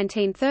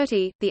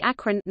 1930, the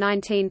Akron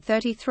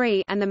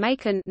 1933, and the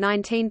Macon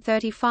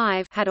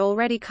 1935, had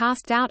already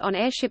cast doubt on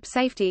airship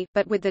safety,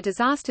 but with the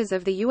disasters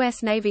of the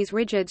U.S. Navy's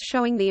rigids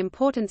showing the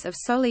importance of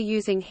solely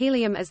using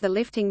helium as the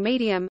lifting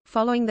medium,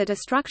 following the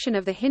destruction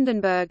of the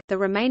Hindenburg, the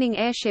remaining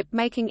airship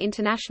making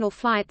international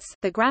flights,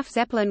 the Graf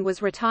Zeppelin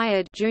was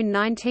retired June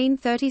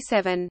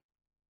 1937.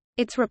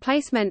 Its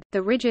replacement,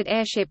 the rigid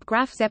airship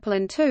Graf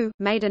Zeppelin II,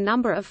 made a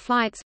number of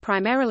flights,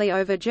 primarily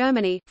over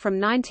Germany, from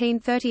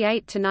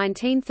 1938 to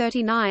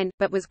 1939,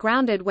 but was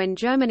grounded when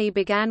Germany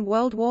began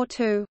World War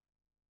II.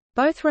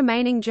 Both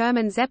remaining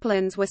German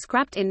Zeppelins were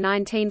scrapped in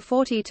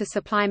 1940 to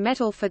supply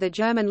metal for the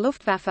German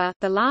Luftwaffe.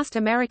 The last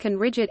American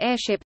rigid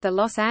airship, the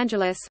Los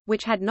Angeles,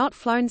 which had not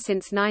flown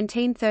since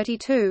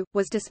 1932,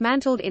 was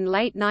dismantled in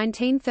late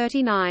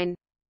 1939.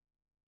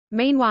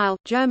 Meanwhile,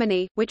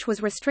 Germany, which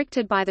was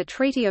restricted by the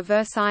Treaty of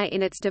Versailles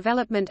in its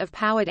development of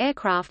powered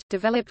aircraft,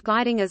 developed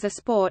gliding as a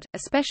sport,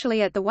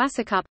 especially at the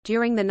Wasserkuppe,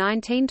 during the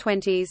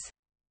 1920s.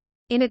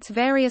 In its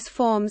various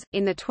forms,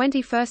 in the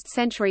 21st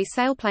century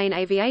sailplane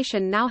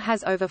aviation now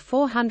has over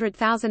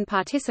 400,000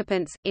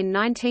 participants. In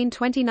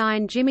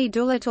 1929 Jimmy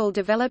Doolittle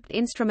developed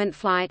instrument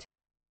flight.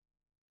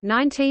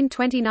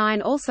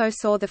 1929 also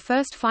saw the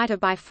first fighter,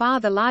 by far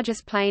the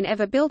largest plane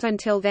ever built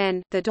until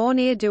then, the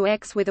Dornier Du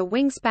X with a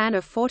wingspan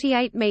of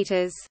 48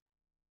 meters.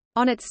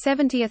 On its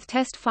 70th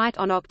test flight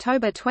on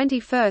October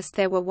 21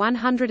 there were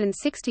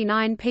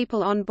 169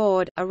 people on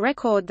board, a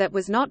record that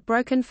was not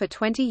broken for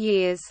 20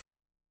 years.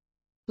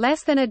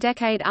 Less than a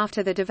decade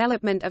after the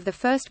development of the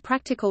first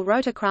practical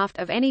rotorcraft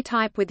of any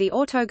type with the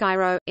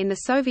autogyro, in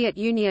the Soviet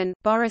Union,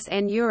 Boris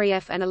N.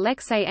 Yuriev and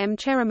Alexei M.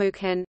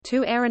 Cheremukhin,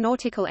 two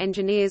aeronautical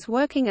engineers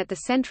working at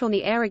the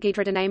Centralny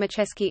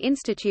Aerogidrodynamicheski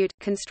Institute,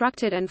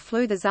 constructed and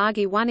flew the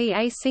Zagi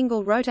 1EA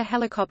single-rotor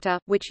helicopter,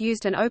 which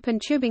used an open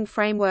tubing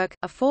framework,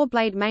 a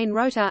four-blade main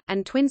rotor,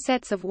 and twin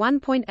sets of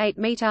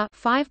 1.8-meter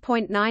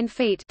 (5.9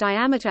 feet)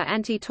 diameter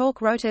anti-torque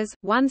rotors,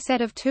 one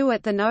set of two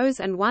at the nose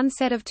and one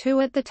set of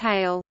two at the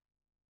tail.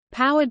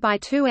 Powered by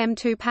two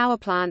M2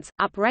 powerplants,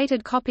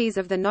 uprated copies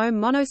of the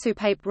Gnome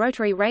monosoupape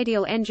rotary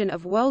radial engine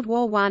of World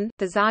War I,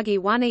 the Zagi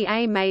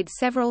 1EA made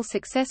several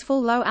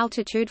successful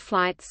low-altitude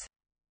flights.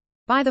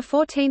 By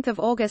 14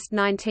 August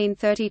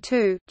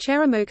 1932,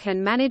 Cheremukhin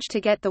managed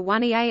to get the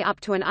 1EA up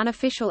to an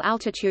unofficial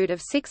altitude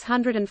of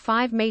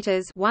 605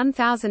 meters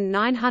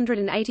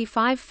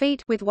 (1,985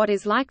 feet) with what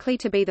is likely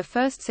to be the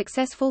first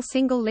successful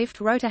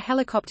single-lift rotor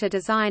helicopter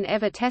design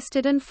ever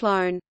tested and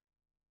flown.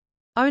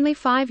 Only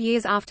 5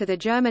 years after the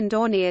German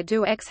Dornier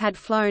Du X had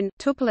flown,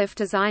 Tupolev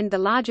designed the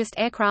largest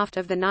aircraft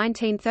of the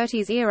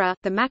 1930s era,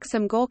 the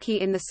Maxim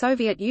Gorky in the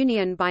Soviet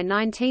Union by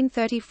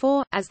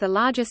 1934, as the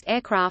largest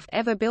aircraft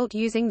ever built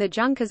using the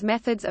Junkers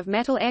methods of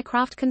metal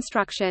aircraft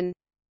construction.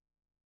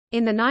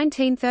 In the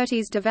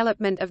 1930s,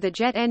 development of the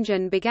jet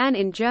engine began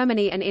in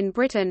Germany and in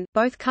Britain.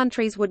 Both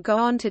countries would go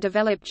on to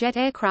develop jet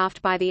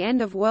aircraft by the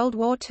end of World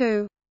War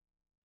II.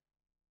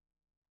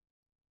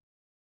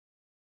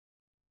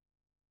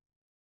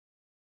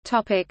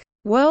 Topic: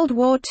 World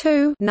War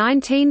II,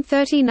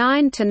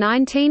 1939 to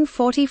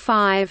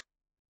 1945.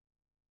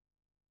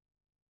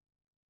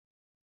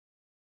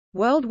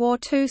 World War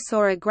II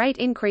saw a great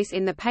increase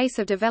in the pace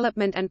of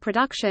development and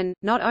production,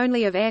 not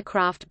only of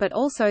aircraft but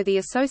also the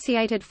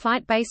associated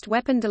flight-based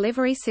weapon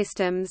delivery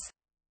systems.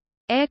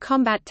 Air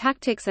combat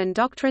tactics and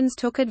doctrines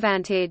took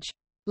advantage.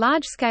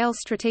 Large-scale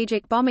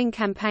strategic bombing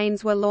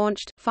campaigns were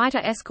launched, fighter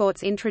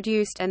escorts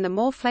introduced, and the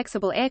more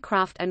flexible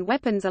aircraft and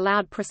weapons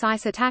allowed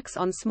precise attacks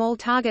on small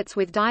targets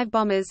with dive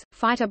bombers,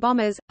 fighter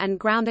bombers, and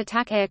ground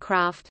attack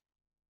aircraft.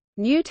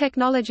 New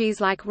technologies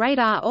like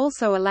radar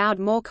also allowed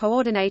more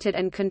coordinated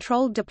and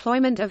controlled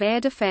deployment of air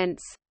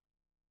defense.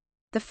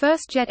 The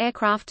first jet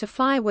aircraft to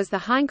fly was the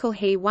Heinkel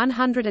He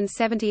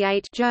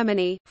 178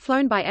 Germany,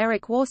 flown by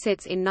Erich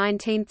Warsitz in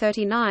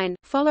 1939,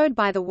 followed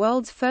by the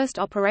world's first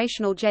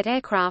operational jet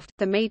aircraft,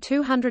 the Me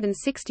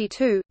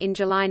 262, in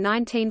July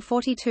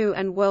 1942,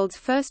 and world's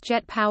first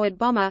jet-powered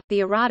bomber,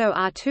 the Arado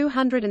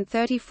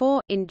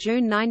R-234, in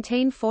June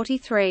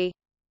 1943.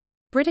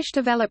 British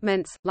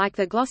developments, like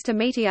the Gloucester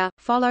Meteor,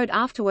 followed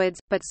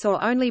afterwards, but saw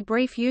only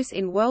brief use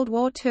in World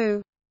War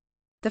II.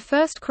 The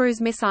first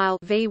cruise missile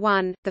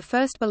V1, the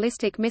first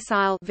ballistic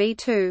missile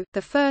V2,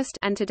 the first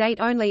and to date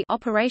only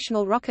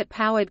operational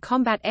rocket-powered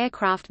combat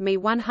aircraft Me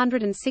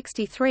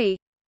 163,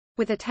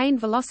 with attained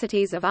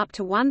velocities of up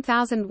to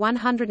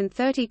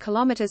 1,130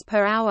 km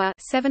per hour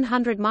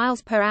 (700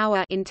 miles per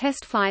hour) in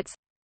test flights,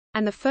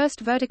 and the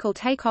first vertical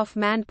takeoff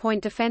manned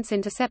point defense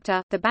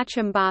interceptor, the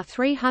Bachem Bar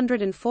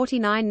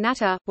 349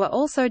 Natter, were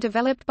also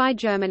developed by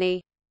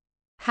Germany.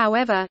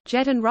 However,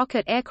 jet and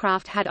rocket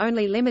aircraft had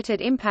only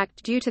limited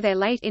impact due to their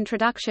late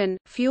introduction,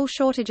 fuel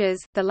shortages,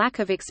 the lack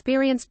of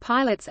experienced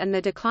pilots and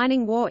the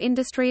declining war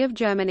industry of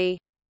Germany.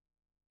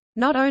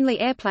 Not only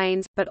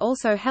airplanes, but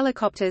also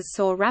helicopters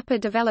saw rapid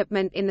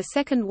development in the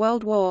Second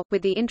World War,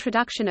 with the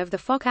introduction of the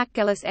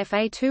Fock-Achgelis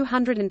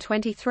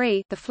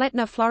FA-223, the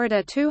Flettner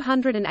Florida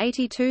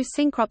 282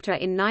 Syncropter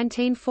in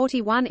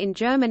 1941 in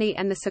Germany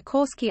and the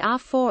Sikorsky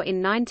R-4 in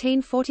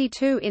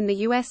 1942 in the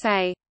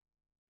USA.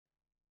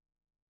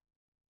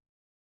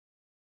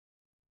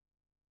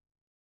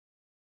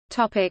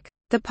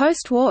 The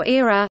post-war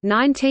era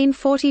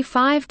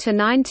 1945 to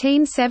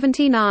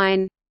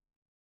 1979.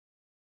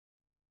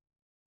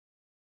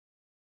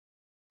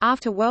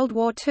 After World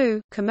War II,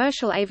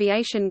 commercial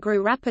aviation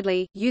grew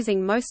rapidly,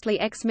 using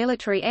mostly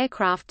ex-military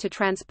aircraft to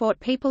transport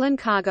people and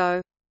cargo.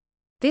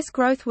 This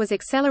growth was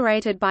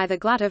accelerated by the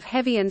glut of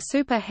heavy and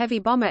super-heavy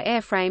bomber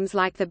airframes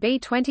like the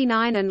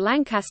B-29 and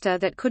Lancaster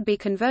that could be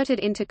converted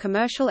into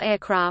commercial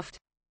aircraft.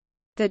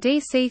 The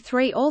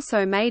DC-3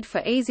 also made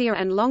for easier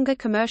and longer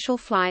commercial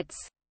flights.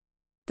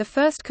 The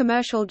first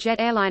commercial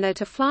jet airliner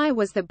to fly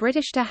was the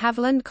British de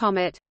Havilland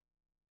Comet.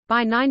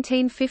 By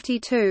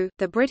 1952,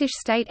 the British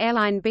state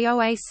airline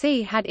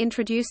BOAC had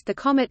introduced the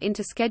Comet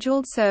into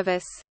scheduled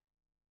service.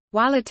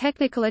 While a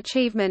technical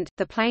achievement,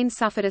 the plane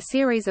suffered a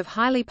series of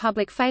highly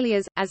public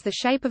failures, as the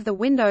shape of the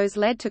windows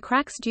led to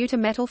cracks due to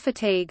metal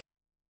fatigue.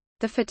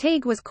 The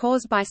fatigue was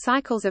caused by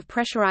cycles of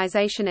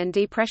pressurization and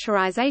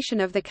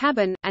depressurization of the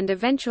cabin, and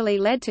eventually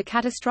led to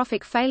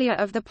catastrophic failure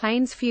of the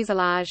plane's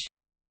fuselage.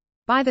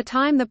 By the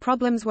time the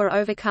problems were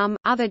overcome,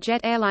 other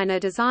jet airliner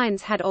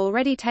designs had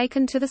already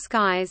taken to the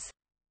skies.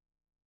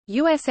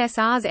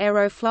 USSR's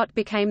Aeroflot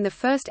became the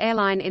first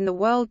airline in the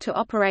world to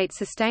operate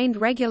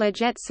sustained regular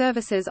jet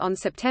services on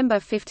September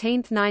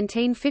 15,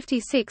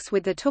 1956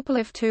 with the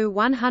Tupolev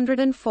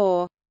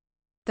Tu-104.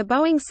 The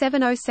Boeing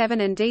 707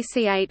 and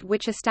DC-8,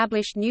 which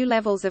established new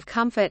levels of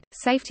comfort,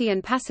 safety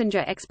and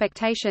passenger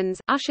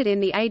expectations, ushered in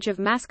the age of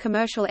mass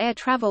commercial air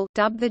travel,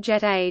 dubbed the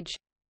Jet Age.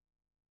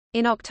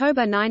 In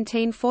October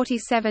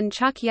 1947,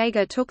 Chuck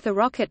Yeager took the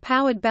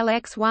rocket-powered Bell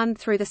X-1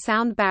 through the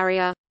sound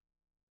barrier.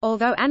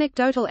 Although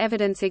anecdotal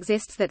evidence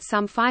exists that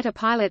some fighter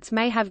pilots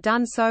may have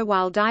done so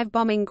while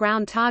dive-bombing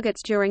ground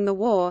targets during the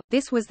war,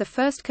 this was the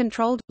first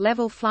controlled,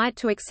 level flight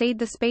to exceed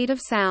the speed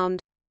of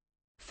sound.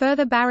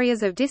 Further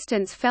barriers of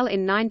distance fell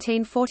in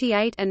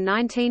 1948 and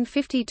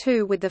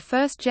 1952 with the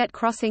first jet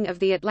crossing of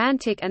the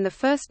Atlantic and the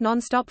first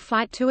non-stop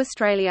flight to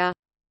Australia.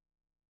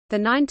 The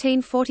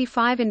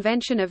 1945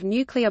 invention of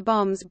nuclear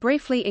bombs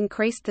briefly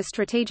increased the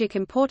strategic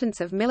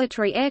importance of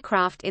military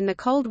aircraft in the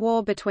Cold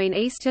War between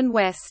East and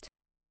West.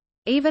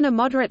 Even a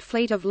moderate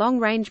fleet of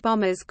long-range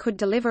bombers could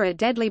deliver a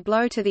deadly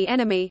blow to the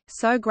enemy,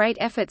 so great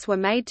efforts were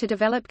made to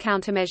develop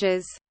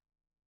countermeasures.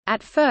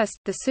 At first,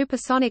 the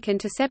supersonic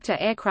interceptor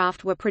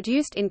aircraft were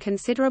produced in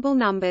considerable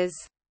numbers.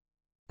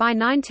 By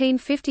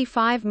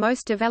 1955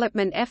 most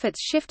development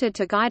efforts shifted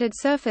to guided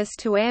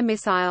surface-to-air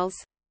missiles.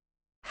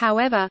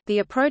 However, the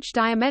approach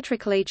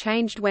diametrically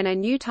changed when a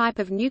new type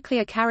of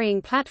nuclear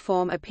carrying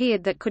platform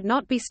appeared that could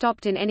not be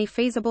stopped in any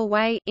feasible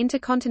way: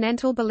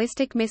 intercontinental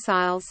ballistic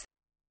missiles.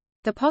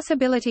 The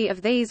possibility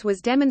of these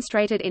was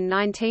demonstrated in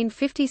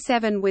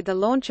 1957 with the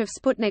launch of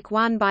Sputnik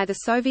 1 by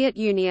the Soviet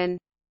Union.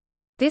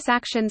 This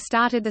action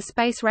started the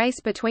space race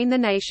between the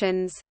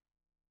nations.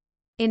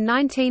 In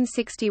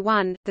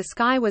 1961, the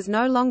sky was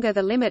no longer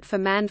the limit for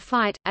manned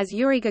flight, as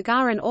Yuri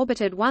Gagarin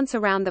orbited once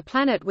around the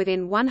planet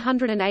within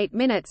 108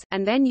 minutes,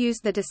 and then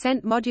used the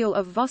descent module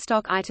of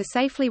Vostok I to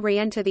safely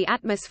re-enter the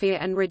atmosphere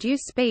and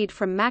reduce speed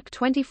from Mach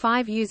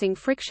 25 using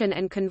friction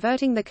and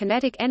converting the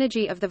kinetic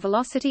energy of the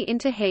velocity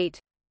into heat.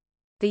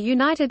 The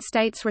United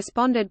States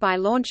responded by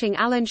launching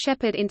Alan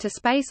Shepard into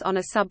space on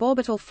a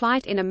suborbital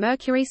flight in a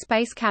Mercury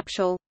space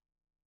capsule.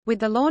 With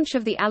the launch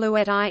of the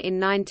Alouette I in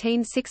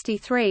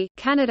 1963,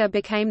 Canada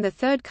became the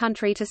third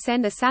country to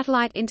send a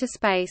satellite into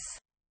space.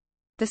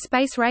 The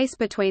space race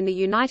between the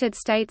United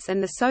States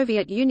and the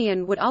Soviet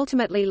Union would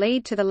ultimately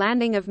lead to the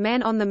landing of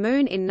men on the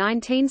Moon in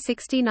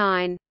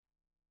 1969.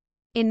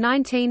 In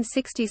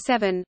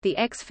 1967, the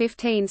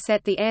X-15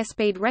 set the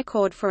airspeed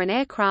record for an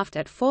aircraft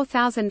at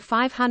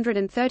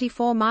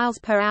 4,534 miles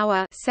per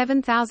hour,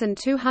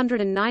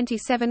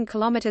 7,297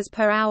 kilometers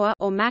per hour,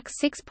 or Mach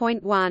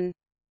 6.1.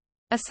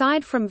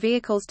 Aside from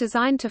vehicles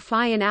designed to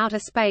fly in outer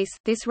space,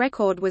 this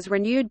record was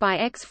renewed by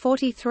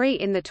X-43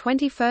 in the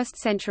 21st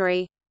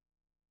century.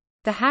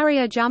 The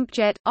Harrier jump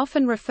jet,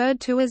 often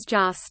referred to as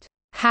just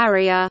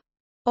Harrier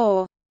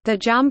or the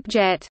jump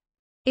jet,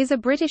 is a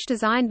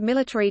British-designed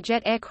military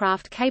jet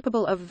aircraft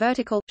capable of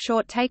vertical,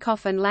 short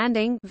takeoff and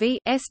landing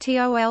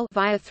 (VSTOL)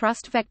 via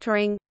thrust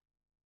vectoring.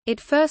 It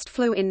first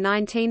flew in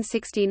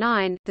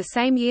 1969, the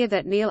same year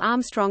that Neil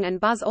Armstrong and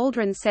Buzz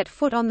Aldrin set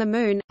foot on the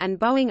Moon, and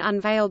Boeing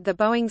unveiled the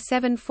Boeing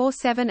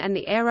 747, and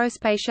the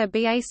Aerospatiale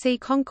BAC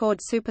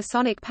Concorde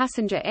supersonic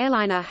passenger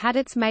airliner had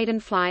its maiden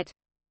flight.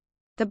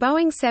 The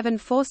Boeing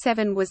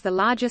 747 was the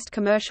largest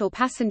commercial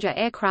passenger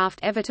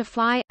aircraft ever to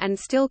fly, and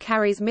still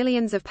carries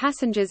millions of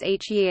passengers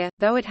each year,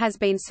 though it has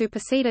been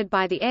superseded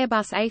by the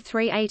Airbus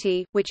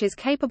A380, which is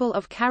capable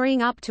of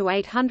carrying up to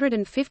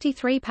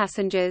 853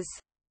 passengers.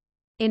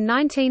 In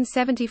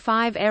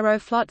 1975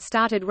 Aeroflot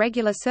started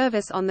regular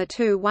service on the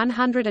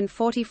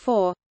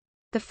Tu-144,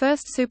 the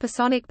first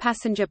supersonic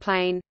passenger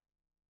plane.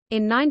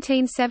 In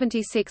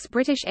 1976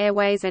 British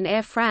Airways and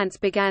Air France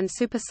began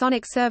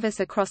supersonic service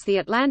across the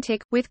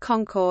Atlantic, with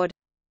Concorde.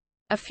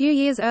 A few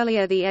years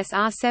earlier the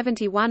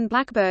SR-71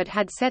 Blackbird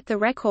had set the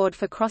record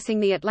for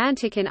crossing the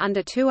Atlantic in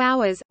under 2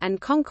 hours,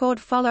 and Concorde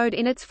followed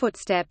in its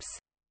footsteps.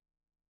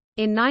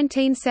 In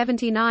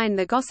 1979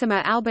 the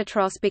Gossamer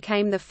Albatross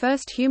became the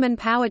first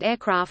human-powered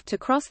aircraft to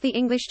cross the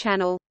English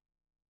Channel.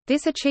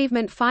 This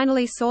achievement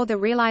finally saw the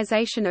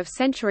realization of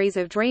centuries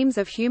of dreams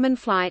of human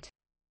flight.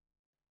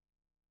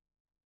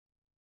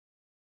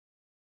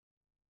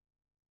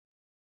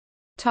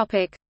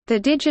 The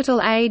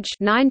Digital Age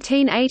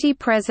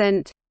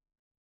 1980–present.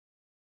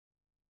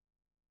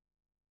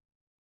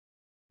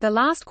 The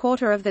last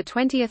quarter of the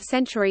 20th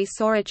century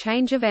saw a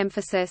change of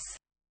emphasis.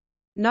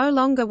 No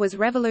longer was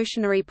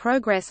revolutionary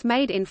progress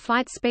made in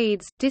flight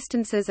speeds,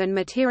 distances and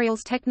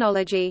materials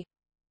technology.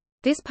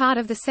 This part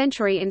of the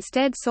century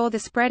instead saw the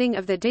spreading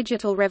of the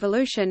digital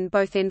revolution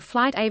both in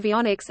flight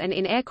avionics and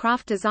in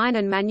aircraft design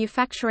and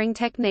manufacturing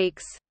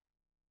techniques.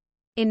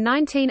 In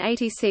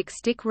 1986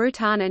 Dick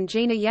Rutan and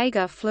Gina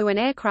Yeager flew an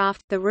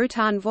aircraft, the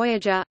Rutan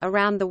Voyager,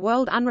 around the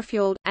world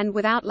unrefueled, and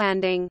without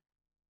landing.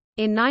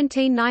 In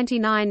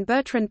 1999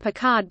 Bertrand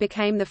Piccard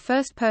became the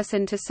first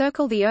person to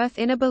circle the Earth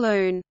in a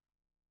balloon.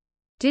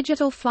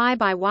 Digital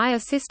fly-by-wire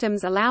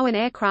systems allow an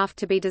aircraft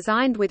to be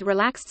designed with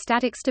relaxed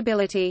static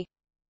stability.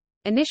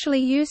 Initially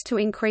used to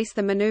increase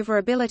the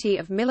maneuverability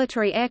of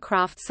military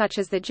aircraft such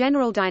as the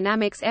General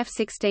Dynamics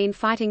F-16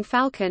 Fighting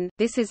Falcon,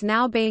 this is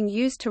now being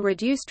used to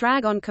reduce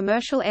drag on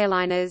commercial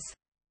airliners.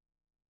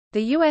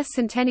 The U.S.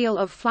 Centennial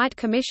of Flight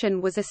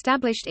Commission was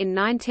established in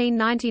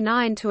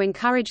 1999 to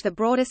encourage the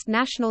broadest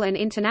national and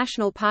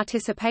international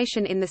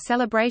participation in the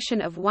celebration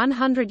of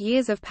 100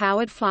 years of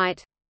powered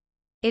flight.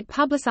 It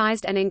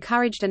publicized and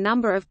encouraged a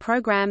number of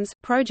programs,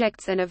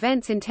 projects and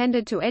events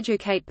intended to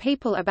educate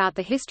people about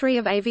the history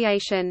of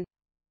aviation.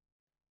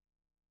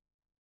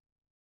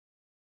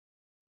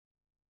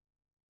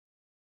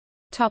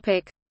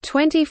 Topic: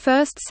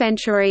 21st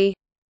century.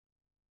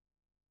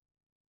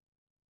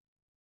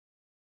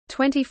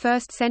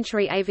 21st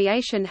century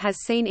aviation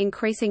has seen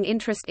increasing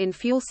interest in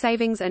fuel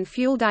savings and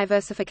fuel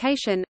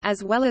diversification,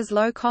 as well as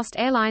low-cost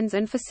airlines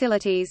and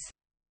facilities.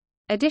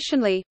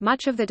 Additionally,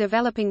 much of the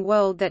developing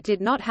world that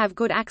did not have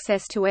good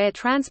access to air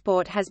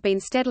transport has been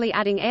steadily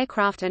adding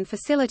aircraft and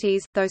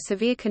facilities, though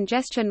severe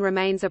congestion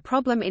remains a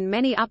problem in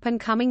many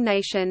up-and-coming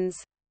nations.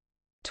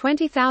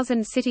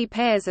 20,000 city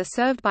pairs are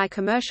served by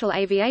commercial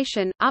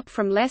aviation, up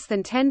from less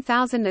than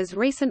 10,000 as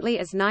recently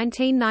as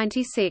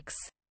 1996.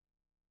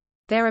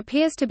 There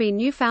appears to be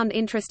newfound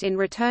interest in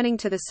returning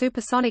to the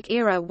supersonic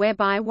era,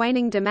 whereby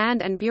waning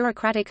demand and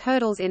bureaucratic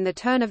hurdles in the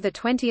turn of the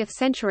 20th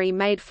century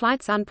made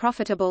flights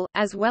unprofitable,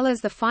 as well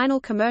as the final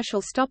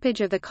commercial stoppage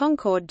of the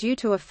Concorde due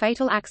to a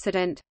fatal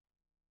accident.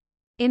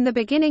 In the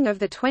beginning of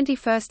the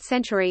 21st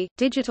century,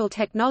 digital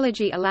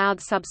technology allowed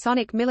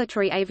subsonic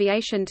military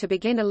aviation to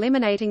begin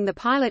eliminating the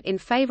pilot in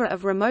favor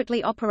of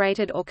remotely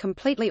operated or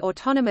completely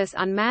autonomous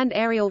unmanned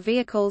aerial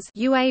vehicles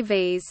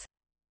 (UAVs).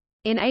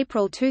 In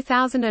April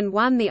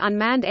 2001, the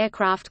unmanned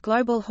aircraft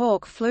Global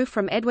Hawk flew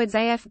from Edwards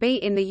AFB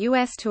in the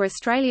US to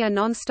Australia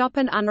non-stop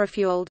and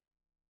unrefueled.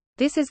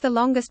 This is the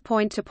longest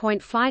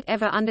point-to-point flight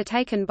ever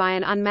undertaken by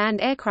an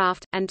unmanned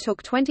aircraft, and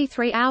took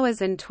 23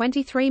 hours and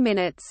 23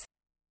 minutes.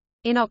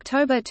 In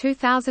October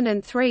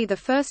 2003, the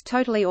first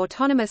totally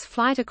autonomous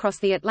flight across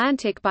the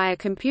Atlantic by a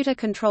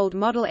computer-controlled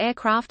model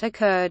aircraft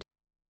occurred.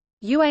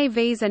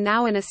 UAVs are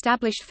now an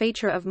established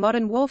feature of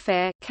modern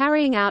warfare,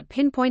 carrying out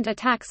pinpoint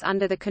attacks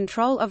under the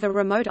control of a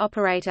remote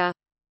operator.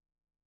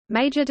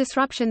 Major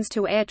disruptions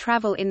to air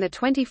travel in the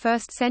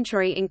 21st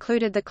century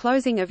included the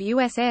closing of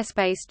U.S.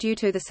 airspace due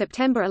to the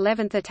September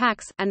 11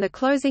 attacks, and the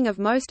closing of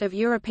most of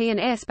European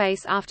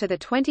airspace after the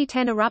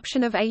 2010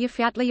 eruption of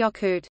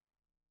Eyjafjallajökull.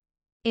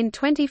 In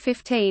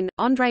 2015,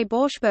 André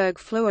Borschberg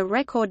flew a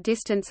record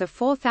distance of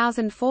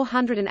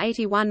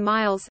 4,481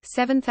 miles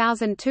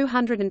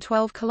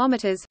 (7,212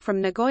 kilometers)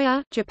 from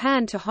Nagoya,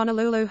 Japan to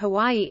Honolulu,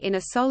 Hawaii in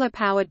a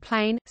solar-powered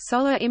plane,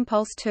 Solar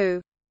Impulse 2.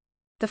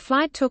 The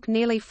flight took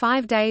nearly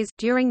 5 days.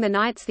 During the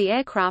nights the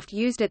aircraft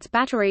used its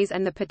batteries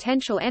and the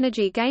potential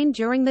energy gained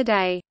during the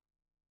day.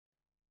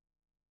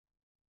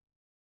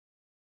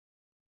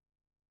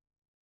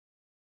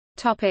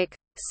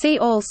 See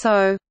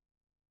also: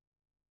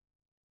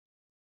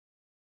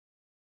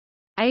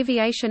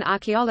 Aviation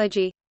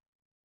archaeology,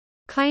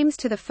 claims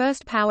to the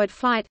first powered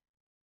flight,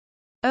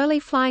 early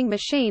flying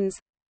machines,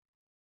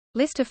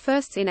 list of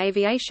firsts in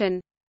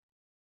aviation,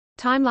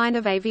 timeline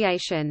of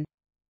aviation.